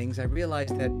these things, I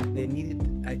realized that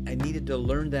I needed to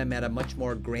learn them at a much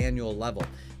more granular level.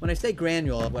 When I say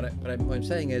granular, what I'm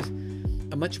saying is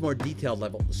a much more detailed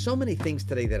level. So many things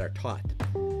today that are taught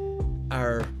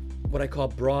are what I call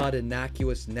broad,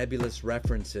 innocuous, nebulous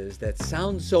references that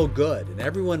sound so good, and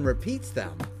everyone repeats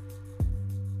them.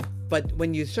 But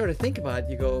when you sort of think about it,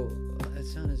 you go, well, that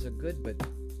sounds so good, but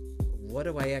what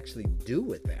do I actually do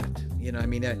with that?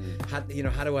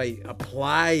 How do I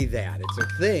apply that? It's a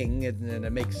thing, and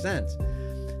it makes sense.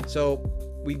 So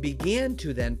we began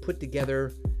to then put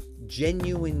together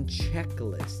genuine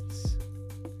checklists,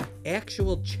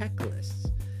 actual checklists,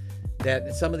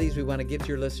 that some of these we want to give to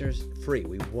your listeners free.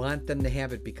 We want them to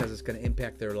have it because it's going to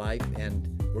impact their life, and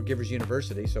we're Givers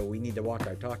University, so we need to walk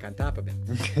our talk on top of it.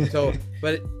 So,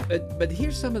 but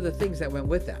here's some of the things that went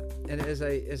with that, and as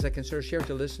I can sort of share with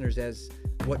the listeners as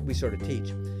what we sort of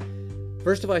teach.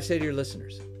 First of all, I say to your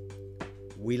listeners,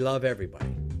 we love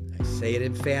everybody. I say it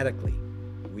emphatically.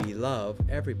 We we love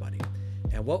everybody.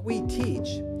 And what we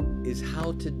teach is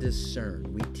how to discern.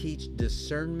 We teach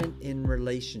discernment in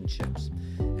relationships.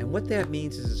 And what that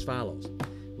means is as follows.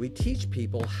 We teach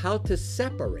people how to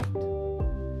separate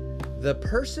the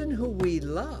person who we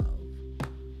love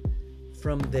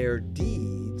from their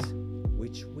deeds,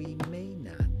 which we may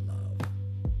not love.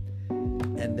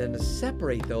 And then to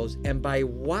separate those, and by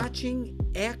watching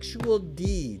actual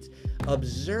deeds,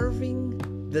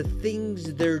 observing the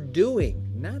things they're doing,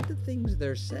 not the things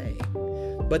they're saying,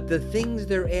 but the things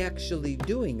they're actually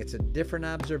doing. It's a different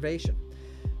observation.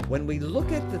 When we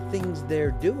look at the things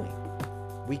they're doing,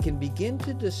 we can begin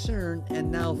to discern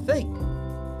and now think,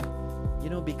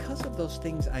 because of those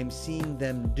things I'm seeing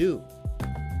them do,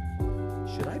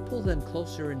 should I pull them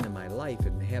closer into my life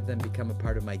and have them become a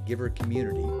part of my giver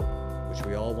community, which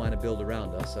we all want to build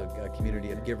around us, a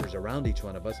community of givers around each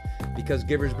one of us, because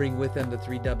givers bring with them the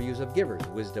 3 W's of givers: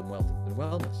 wisdom, wealth, and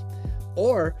wellness.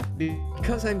 Or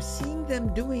because I'm seeing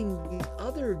them doing these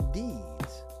other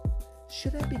deeds,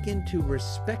 should I begin to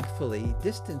respectfully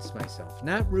distance myself?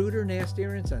 Not rude or nasty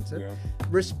or insensitive. Yeah.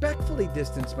 Respectfully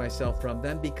distance myself from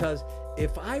them, because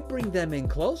if I bring them in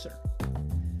closer,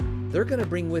 they're going to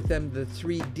bring with them the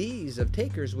 3 D's of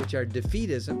takers, which are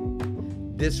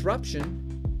defeatism,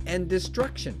 disruption, and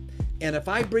destruction. And if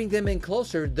I bring them in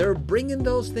closer, they're bringing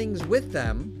those things with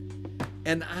them,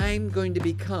 and I'm going to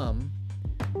become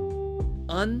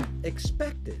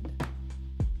unexpected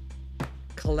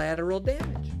collateral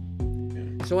damage.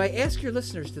 So I ask your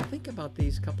listeners to think about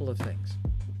these couple of things.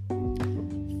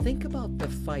 Think about the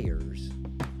fires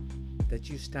that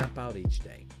you stamp out each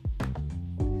day.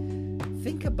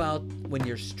 Think about when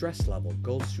your stress level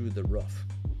goes through the roof.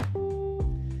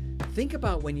 Think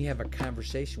about when you have a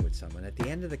conversation with someone. At the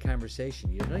end of the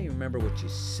conversation, you don't even remember what you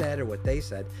said or what they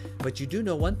said, but you do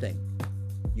know one thing.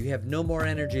 You have no more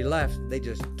energy left. They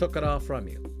just took it all from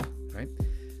you, right?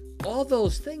 All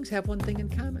those things have one thing in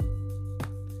common.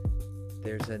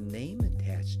 There's a name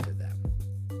attached to them.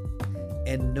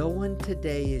 And no one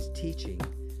today is teaching,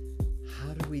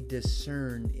 how do we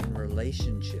discern in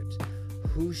relationships?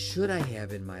 Who should I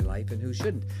have in my life and who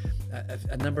shouldn't?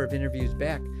 A number of interviews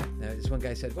back, this one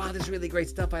guy said, wow, this is really great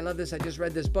stuff. I love this. I just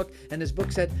read this book. And this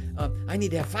book said, I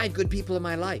need to have 5 good people in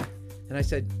my life. And I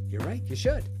said, you're right, you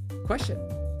should. Question,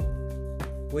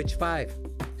 which 5?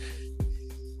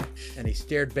 And he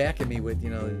stared back at me with,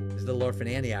 his little orphan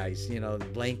Annie eyes, the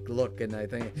blank look. And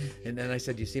then I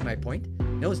said, you see my point?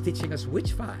 No one's teaching us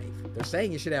which 5. They're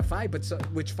saying you should have 5, but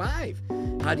which 5?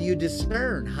 How do you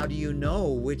discern? How do you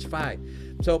know which 5?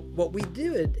 So what we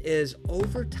did is,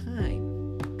 over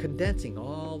time, condensing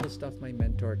all the stuff my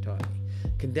mentor taught me,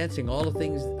 condensing all the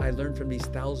things I learned from these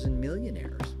 1,000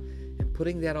 millionaires, and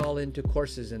putting that all into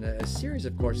courses, in a series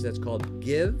of courses that's called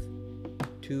Give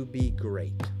to Be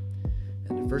Great.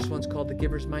 And the first one's called The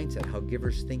Giver's Mindset, how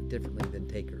givers think differently than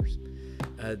takers.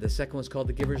 The second one's called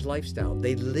The Giver's Lifestyle.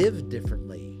 They live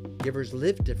differently. Givers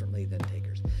live differently than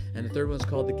takers. And the third one's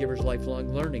called The Giver's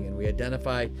Lifelong Learning. And we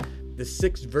identify the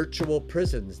 6 virtual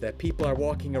prisons that people are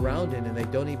walking around in, and they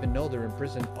don't even know they're in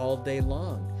prison all day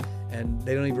long. And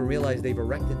they don't even realize they've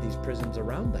erected these prisons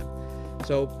around them.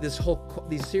 So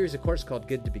these series of courses called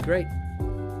Good to Be Great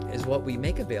is what we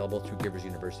make available through Givers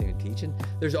University and teach. And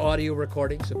there's audio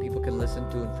recordings so people can listen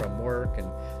to and from work. And,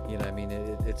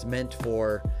 it's meant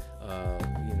for,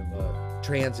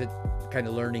 transit kind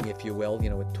of learning, if you will,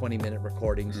 with 20-minute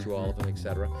recordings through all of them,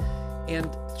 etc. And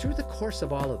through the course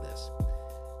of all of this,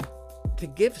 to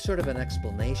give sort of an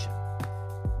explanation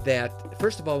that,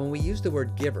 first of all, when we use the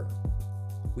word giver,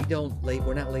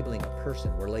 we're not labeling a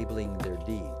person, we're labeling their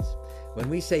deeds. When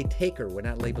we say taker, we're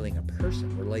not labeling a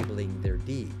person, we're labeling their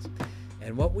deeds.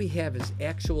 And what we have is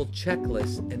actual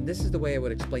checklists, and this is the way I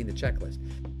would explain the checklist.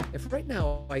 If right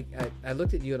now I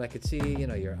looked at you and I could see,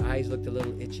 your eyes looked a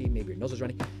little itchy, maybe your nose was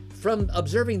running, from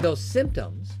observing those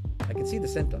symptoms, I can see the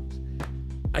symptoms.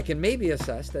 I can maybe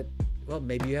assess that, well,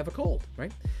 maybe you have a cold,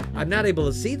 right? I'm not able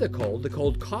to see the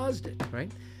cold caused it,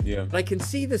 right? Yeah. But I can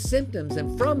see the symptoms,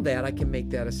 and from that I can make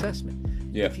that assessment.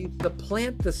 Yeah. If you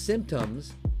supplant the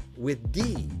symptoms with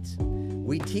deeds,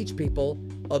 we teach people,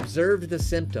 observe the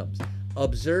symptoms,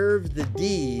 observe the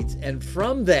deeds, and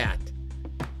from that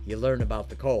you learn about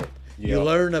the cold. Yep. You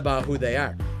learn about who they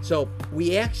are. So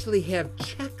we actually have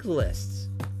checklists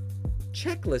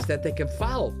that they can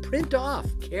follow, print off,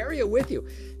 carry it with you.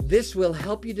 This will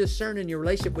help you discern in your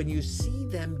relationship. When you see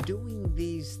them doing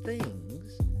these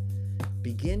things,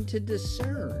 begin to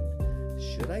discern,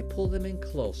 should I pull them in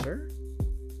closer,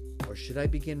 Or should I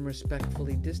begin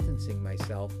respectfully distancing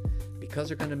myself because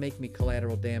they're going to make me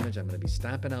collateral damage? I'm going to be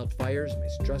stomping out fires. My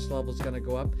stress level is going to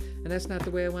go up. And that's not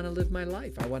the way I want to live my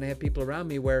life. I want to have people around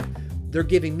me where they're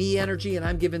giving me energy and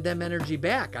I'm giving them energy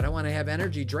back. I don't want to have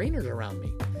energy drainers around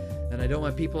me. And I don't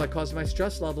want people that cause my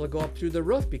stress level to go up through the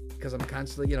roof because I'm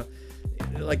constantly,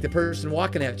 like the person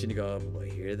walking at you and you go, oh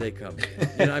boy, here they come.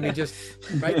 Just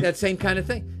right, that same kind of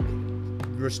thing.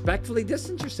 Respectfully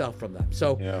distance yourself from them.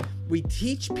 So we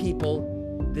teach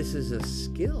people this is a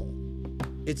skill.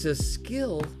 It's a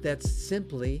skill that's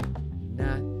simply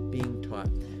not being taught.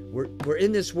 We're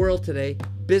in this world today,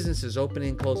 businesses opening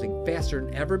and closing faster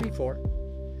than ever before,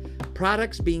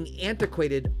 products being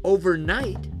antiquated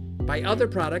overnight by other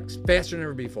products faster than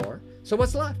ever before. So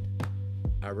what's left?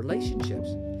 Our relationships.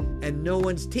 And no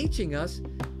one's teaching us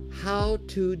how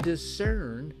to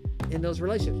discern in those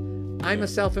relationships. I'm a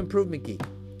self-improvement geek.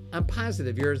 I'm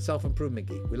positive you're a self-improvement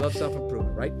geek. We love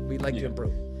self-improvement, right? We like to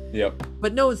improve. Yep.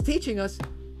 But no one's teaching us,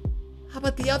 how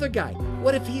about the other guy?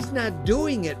 What if he's not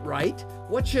doing it right?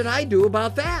 What should I do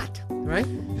about that? Right?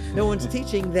 No one's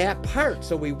teaching that part.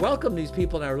 So we welcome these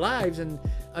people in our lives and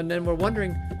then we're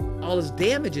wondering all this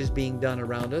damage is being done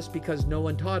around us because no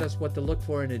one taught us what to look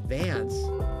for in advance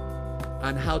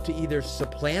on how to either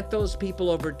supplant those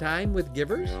people over time with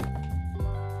givers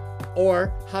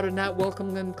or how to not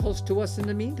welcome them close to us in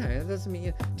the meantime. That doesn't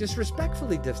mean just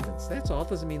respectfully distance. That's all. It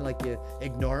doesn't mean like you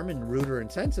ignore them and rude or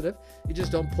insensitive. You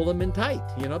just don't pull them in tight,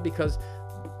 because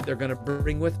they're going to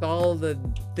bring with all the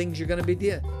things you're going to be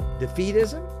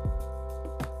defeatism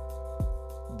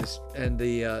and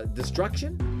the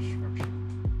destruction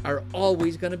are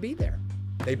always going to be there.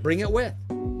 They bring it with.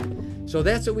 So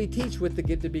that's what we teach with the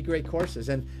Give to Be Great courses.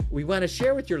 And we want to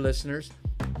share with your listeners.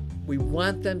 We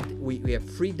want them, we have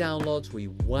free downloads. We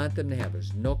want them to have.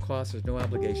 There's no cost, there's no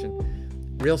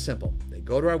obligation. Real simple. They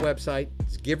go to our website.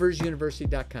 It's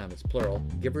giversuniversity.com. It's plural,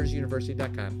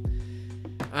 giversuniversity.com.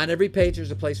 On every page,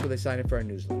 there's a place where they sign up for our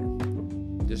newsletter.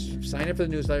 Just sign up for the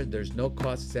newsletter. There's no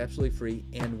cost. It's absolutely free.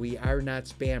 And we are not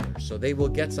spammers. So they will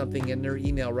get something in their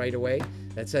email right away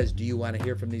that says, do you want to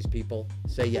hear from these people?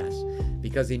 Say yes.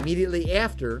 Because immediately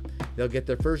after, they'll get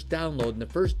their first download. And the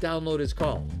first download is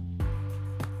called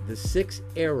The 6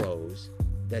 Arrows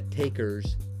That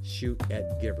Takers Shoot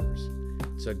at Givers.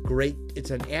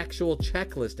 It's an actual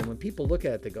checklist. And when people look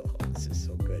at it, they go, oh, this is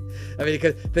so good.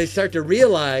 Because they start to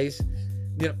realize,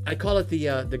 I call it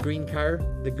the green car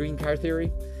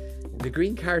theory. The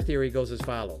green car theory goes as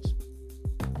follows.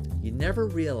 You never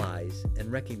realize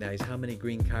and recognize how many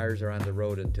green cars are on the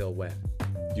road until when?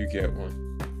 You get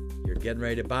one. You're getting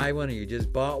ready to buy one, or you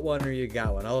just bought one, or you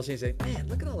got one. All of a sudden you say, man,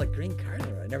 look at all the green cars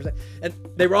there. I never said, and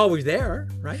they were always there,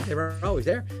 right? They were always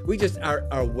there. We just, our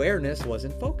awareness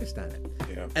wasn't focused on it.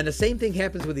 Yeah. And the same thing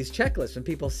happens with these checklists. When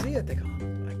people see it, they go,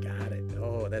 oh, I got it.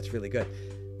 Oh, that's really good.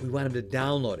 We want them to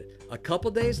download it. A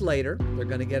couple days later, they're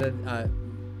going to get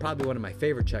probably one of my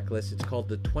favorite checklists. It's called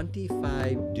the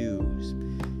 25 Do's.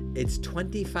 It's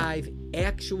 25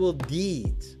 actual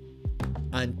deeds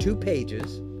on 2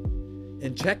 pages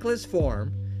in checklist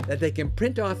form that they can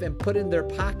print off and put in their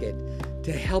pocket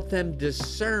to help them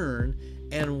discern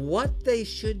and what they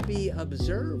should be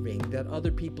observing that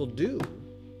other people do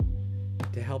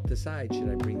to help decide, should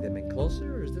I bring them in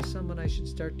closer, or is this someone I should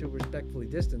start to respectfully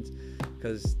distance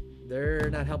because they're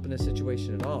not helping the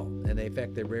situation at all, and in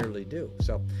fact they rarely do.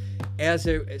 So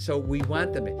we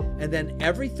want them, and then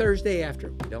every Thursday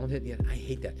after, we don't hit. I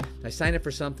hate that. I sign up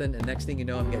for something, and next thing you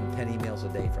know, I'm getting 10 emails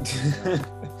a day from them.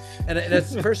 And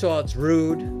that's, first of all, it's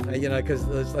rude, because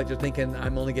it's like they're thinking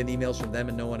I'm only getting emails from them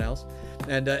and no one else,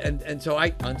 and so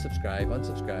I unsubscribe. I'm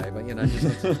just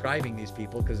unsubscribing these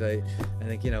people because I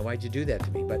think, why'd you do that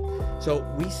to me? But so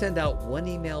we send out one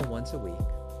email once a week.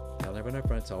 Telling everyone up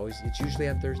front, it's usually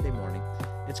on Thursday morning.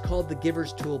 It's called the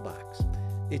Giver's Toolbox.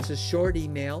 It's a short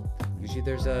email. Usually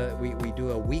we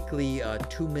do a weekly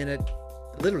 2-minute,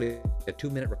 literally a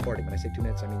 2-minute recording. When I say 2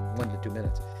 minutes, I mean 1 to 2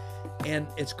 minutes. And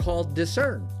it's called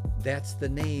Discern. That's the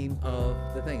name of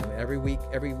the thing. Every week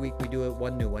we do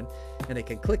one new one, and they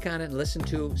can click on it and listen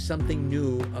to something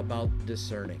new about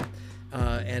discerning.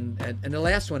 And the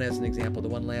last one, as an example, the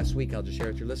one last week, I'll just share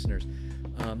with your listeners.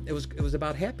 It was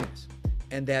about happiness.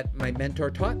 And that my mentor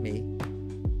taught me,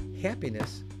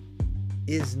 happiness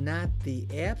is not the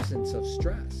absence of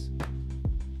stress.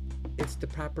 It's the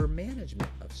proper management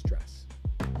of stress.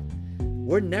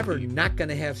 We're never not going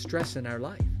to have stress in our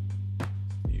life.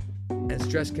 And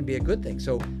stress can be a good thing.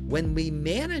 So when we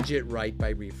manage it right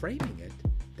by reframing it,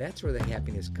 that's where the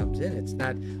happiness comes in. It's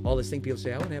not all this thing people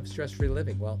say, I want to have stress-free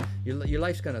living. Well, your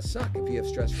life's going to suck if you have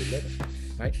stress-free living,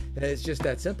 right? It's just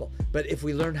that simple. But if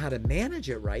we learn how to manage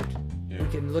it right, We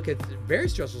can look at very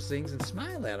stressful things and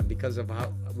smile at them because of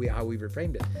how we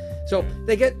reframed it. So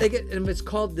they get, and it's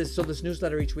called this. So this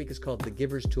newsletter each week is called the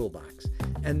Giver's Toolbox,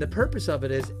 and the purpose of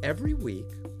it is every week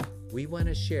we want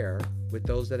to share with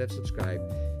those that have subscribed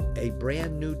a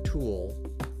brand new tool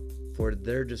for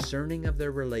their discerning of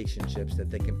their relationships that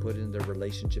they can put in their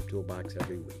relationship toolbox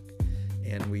every week.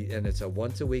 And it's a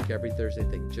once a week, every Thursday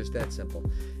thing, just that simple.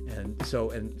 And so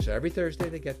every Thursday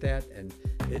they get that, and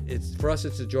it's for us,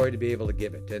 it's a joy to be able to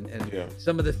give it. And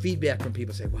some of the feedback from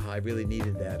people say, wow, I really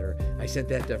needed that, or I sent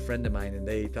that to a friend of mine and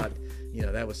they thought,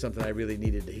 that was something I really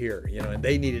needed to hear, and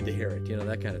they needed to hear it,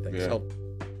 that kind of thing.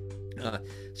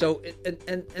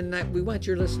 We want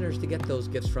your listeners to get those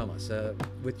gifts from us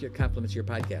with your compliments to your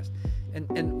podcast.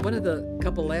 And one of the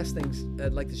couple last things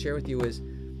I'd like to share with you is,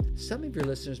 some of your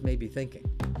listeners may be thinking,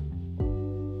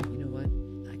 you know what?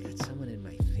 I got someone in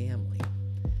my family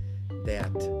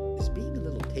that is being a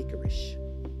little takerish,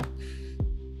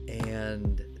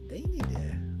 and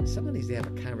someone needs to have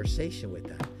a conversation with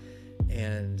them,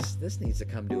 and this needs to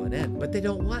come to an end. But they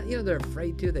don't want, they're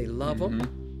afraid to. They love them.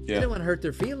 They don't want to hurt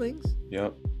their feelings.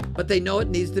 But they know it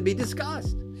needs to be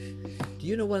discussed. Do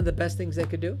you know one of the best things they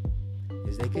could do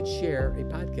is they could share a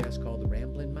podcast called The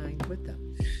Ramblin' Mind with them?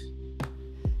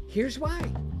 Here's why.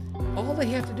 All they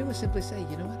have to do is simply say,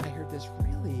 you know what, I heard this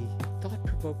really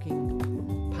thought-provoking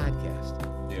podcast.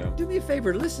 Do me a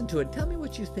favor, listen to it. Tell me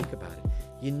what you think about it.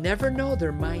 You never know,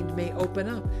 their mind may open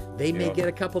up. They may get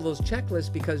a couple of those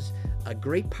checklists, because a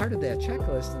great part of that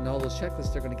checklist and all those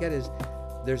checklists they're going to get is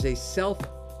there's a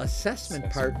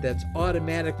self-assessment part that's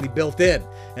automatically built in.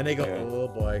 And they go, oh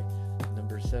boy,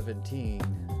 number 17.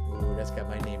 Ooh, that's got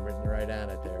my name written right on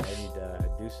it there. I need to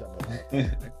do something about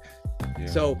that.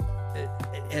 So,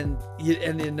 and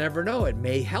you never know, it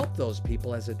may help those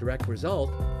people as a direct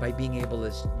result by being able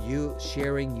to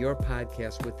sharing your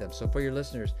podcast with them. So for your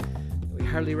listeners, we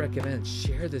highly recommend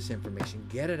share this information,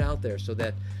 get it out there so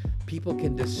that people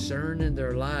can discern in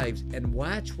their lives and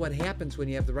watch what happens when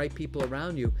you have the right people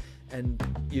around you and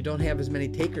you don't have as many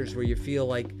takers where you feel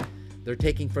like they're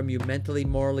taking from you mentally,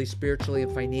 morally, spiritually,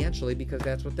 and financially, because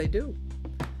that's what they do.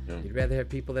 You'd rather have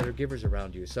people that are givers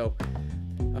around you. So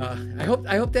I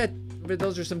hope that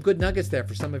those are some good nuggets there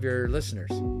for some of your listeners.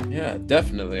 Yeah,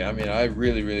 definitely. I mean, I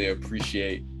really, really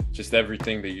appreciate just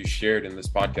everything that you shared in this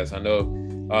podcast. I know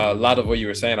a lot of what you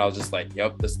were saying, I was just like,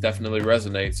 yep, this definitely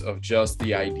resonates, of just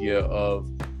the idea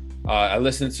of, I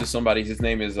listened to somebody, his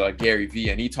name is Gary Vee,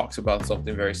 and he talks about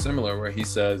something very similar where he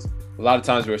says, a lot of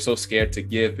times we're so scared to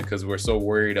give because we're so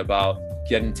worried about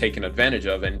getting taken advantage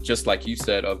of. And just like you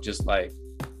said, of just like,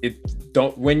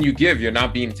 when you give, you're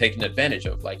not being taken advantage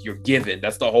of. Like, you're given.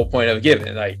 That's the whole point of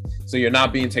giving. Like, so you're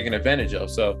not being taken advantage of.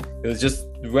 So it was just,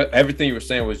 everything you were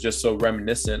saying was just so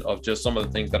reminiscent of just some of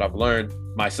the things that I've learned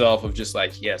myself, of just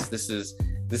like, yes, this is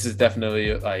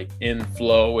definitely like in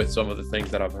flow with some of the things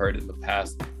that I've heard in the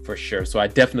past, for sure. So I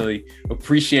definitely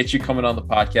appreciate you coming on the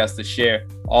podcast to share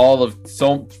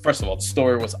first of all, the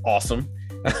story was awesome.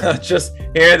 Just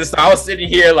hearing this, I was sitting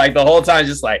here like the whole time,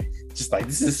 just like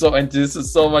this is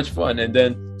so much fun. And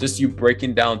then just you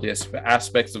breaking down the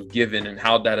aspects of giving and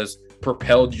how that has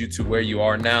propelled you to where you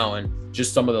are now, and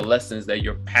just some of the lessons that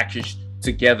you're packaged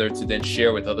together to then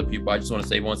share with other people. I just want to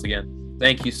say once again,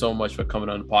 thank you so much for coming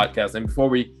on the podcast. And before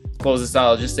we close this out,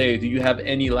 I'll just say, do you have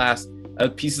any last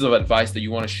pieces of advice that you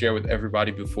want to share with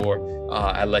everybody before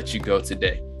I let you go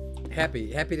today?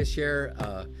 Happy to share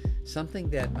something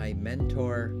that my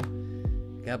mentor,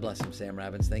 God bless him, Sam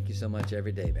Robbins, thank you so much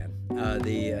every day, man.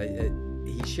 He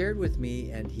shared with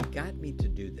me, and he got me to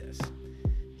do this.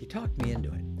 He talked me into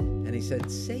it, and he said,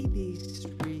 say these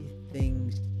 3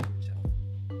 things to yourself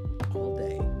all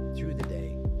day, through the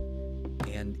day,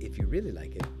 and if you really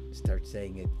like it, start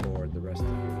saying it for the rest of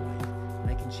your life. And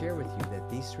I can share with you that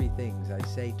these 3 things I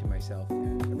say to myself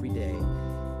every day,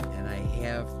 and I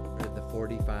have for the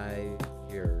 45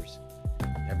 years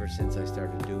ever since I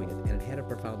started doing it, and it had a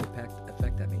profound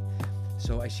effect on me.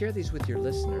 So I share these with your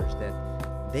listeners that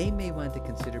they may want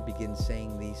to begin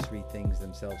saying these 3 things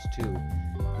themselves too,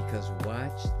 because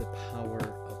watch the power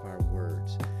of our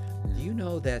words. Do you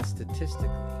know that statistically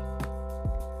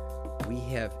we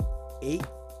have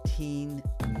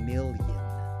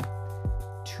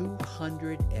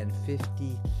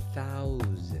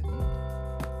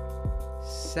 18,250,000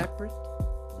 separate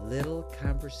little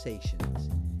conversations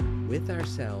with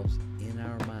ourselves in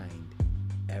our mind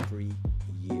every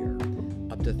year,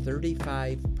 up to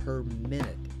 35 per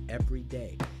minute every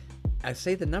day. I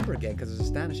say the number again because it's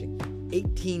astonishing.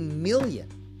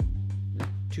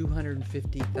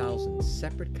 18,250,000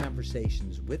 separate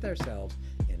conversations with ourselves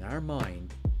in our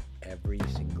mind every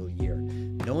single year.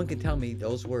 No one can tell me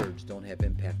those words don't have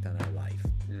impact on our life.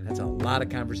 That's a lot of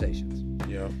conversations.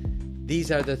 Yeah.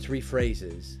 These are the 3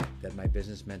 phrases that my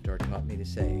business mentor taught me to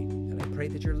say, and I pray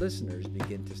that your listeners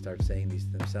begin to start saying these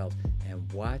to themselves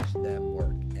and watch them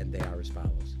work. And they are as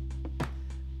follows.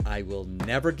 I will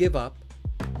never give up.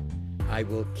 I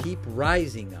will keep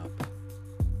rising up,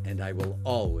 and I will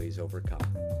always overcome.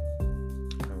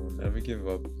 I will never give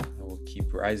up. I will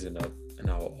keep rising up, and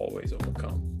I will always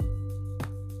overcome.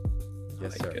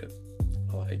 Yes, I like sir. it.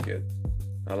 I like it.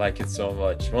 I like it so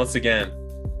much. Once again,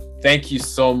 thank you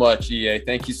so much, EA.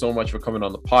 Thank you so much for coming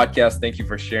on the podcast. Thank you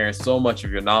for sharing so much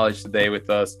of your knowledge today with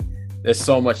us. There's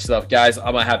so much stuff. Guys,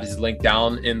 I'm going to have this link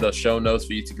down in the show notes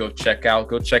for you to go check out.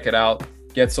 Go check it out.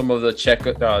 Get some of the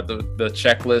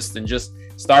checklist and just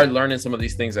start learning some of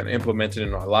these things and implement it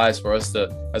in our lives for us to,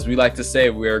 as we like to say,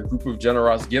 we're a group of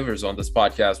generous givers on this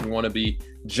podcast. We want to be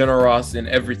generous in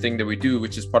everything that we do,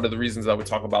 which is part of the reasons that we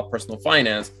talk about personal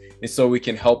finance, and so we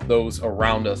can help those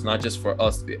around us, not just for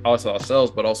us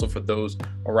ourselves, but also for those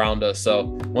around us.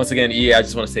 So once again, EA, I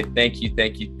just want to say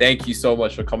thank you so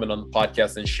much for coming on the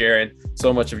podcast and sharing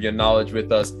so much of your knowledge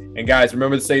with us. And guys,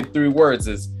 remember to say 3 words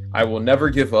is I will never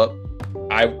give up.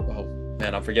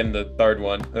 I'm forgetting the third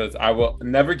one. I will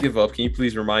never give up. Can you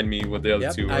please remind me what the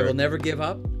other 2 were? I will never give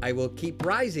up. I will keep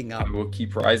rising up. I will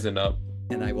keep rising up.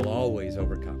 And I will always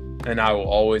overcome. And I will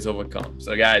always overcome.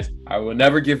 So guys, I will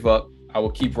never give up. I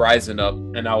will keep rising up,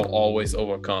 and I will always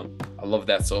overcome. I love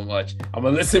that so much. I'm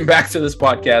going to listen back to this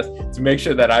podcast to make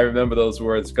sure that I remember those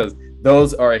words, because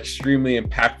those are extremely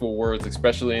impactful words,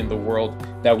 especially in the world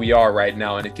that we are right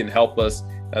now. And it can help us.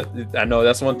 I know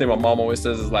that's one thing my mom always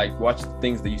says is like, watch the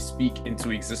things that you speak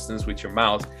into existence with your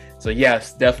mouth. So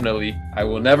yes, definitely. I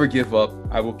will never give up.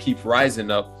 I will keep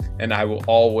rising up, and I will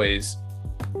always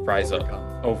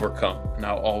overcome. And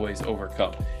I'll always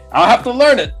overcome. I'll have to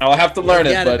learn it. You'll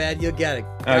get it, man. You'll get it.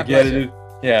 I'll get it.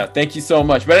 Yeah. Thank you so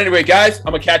much. But anyway, guys,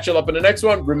 I'm going to catch you up in the next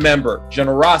one. Remember,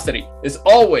 generosity is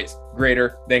always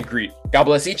greater than greed. God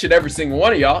bless each and every single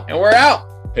one of y'all. And we're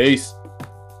out. Peace.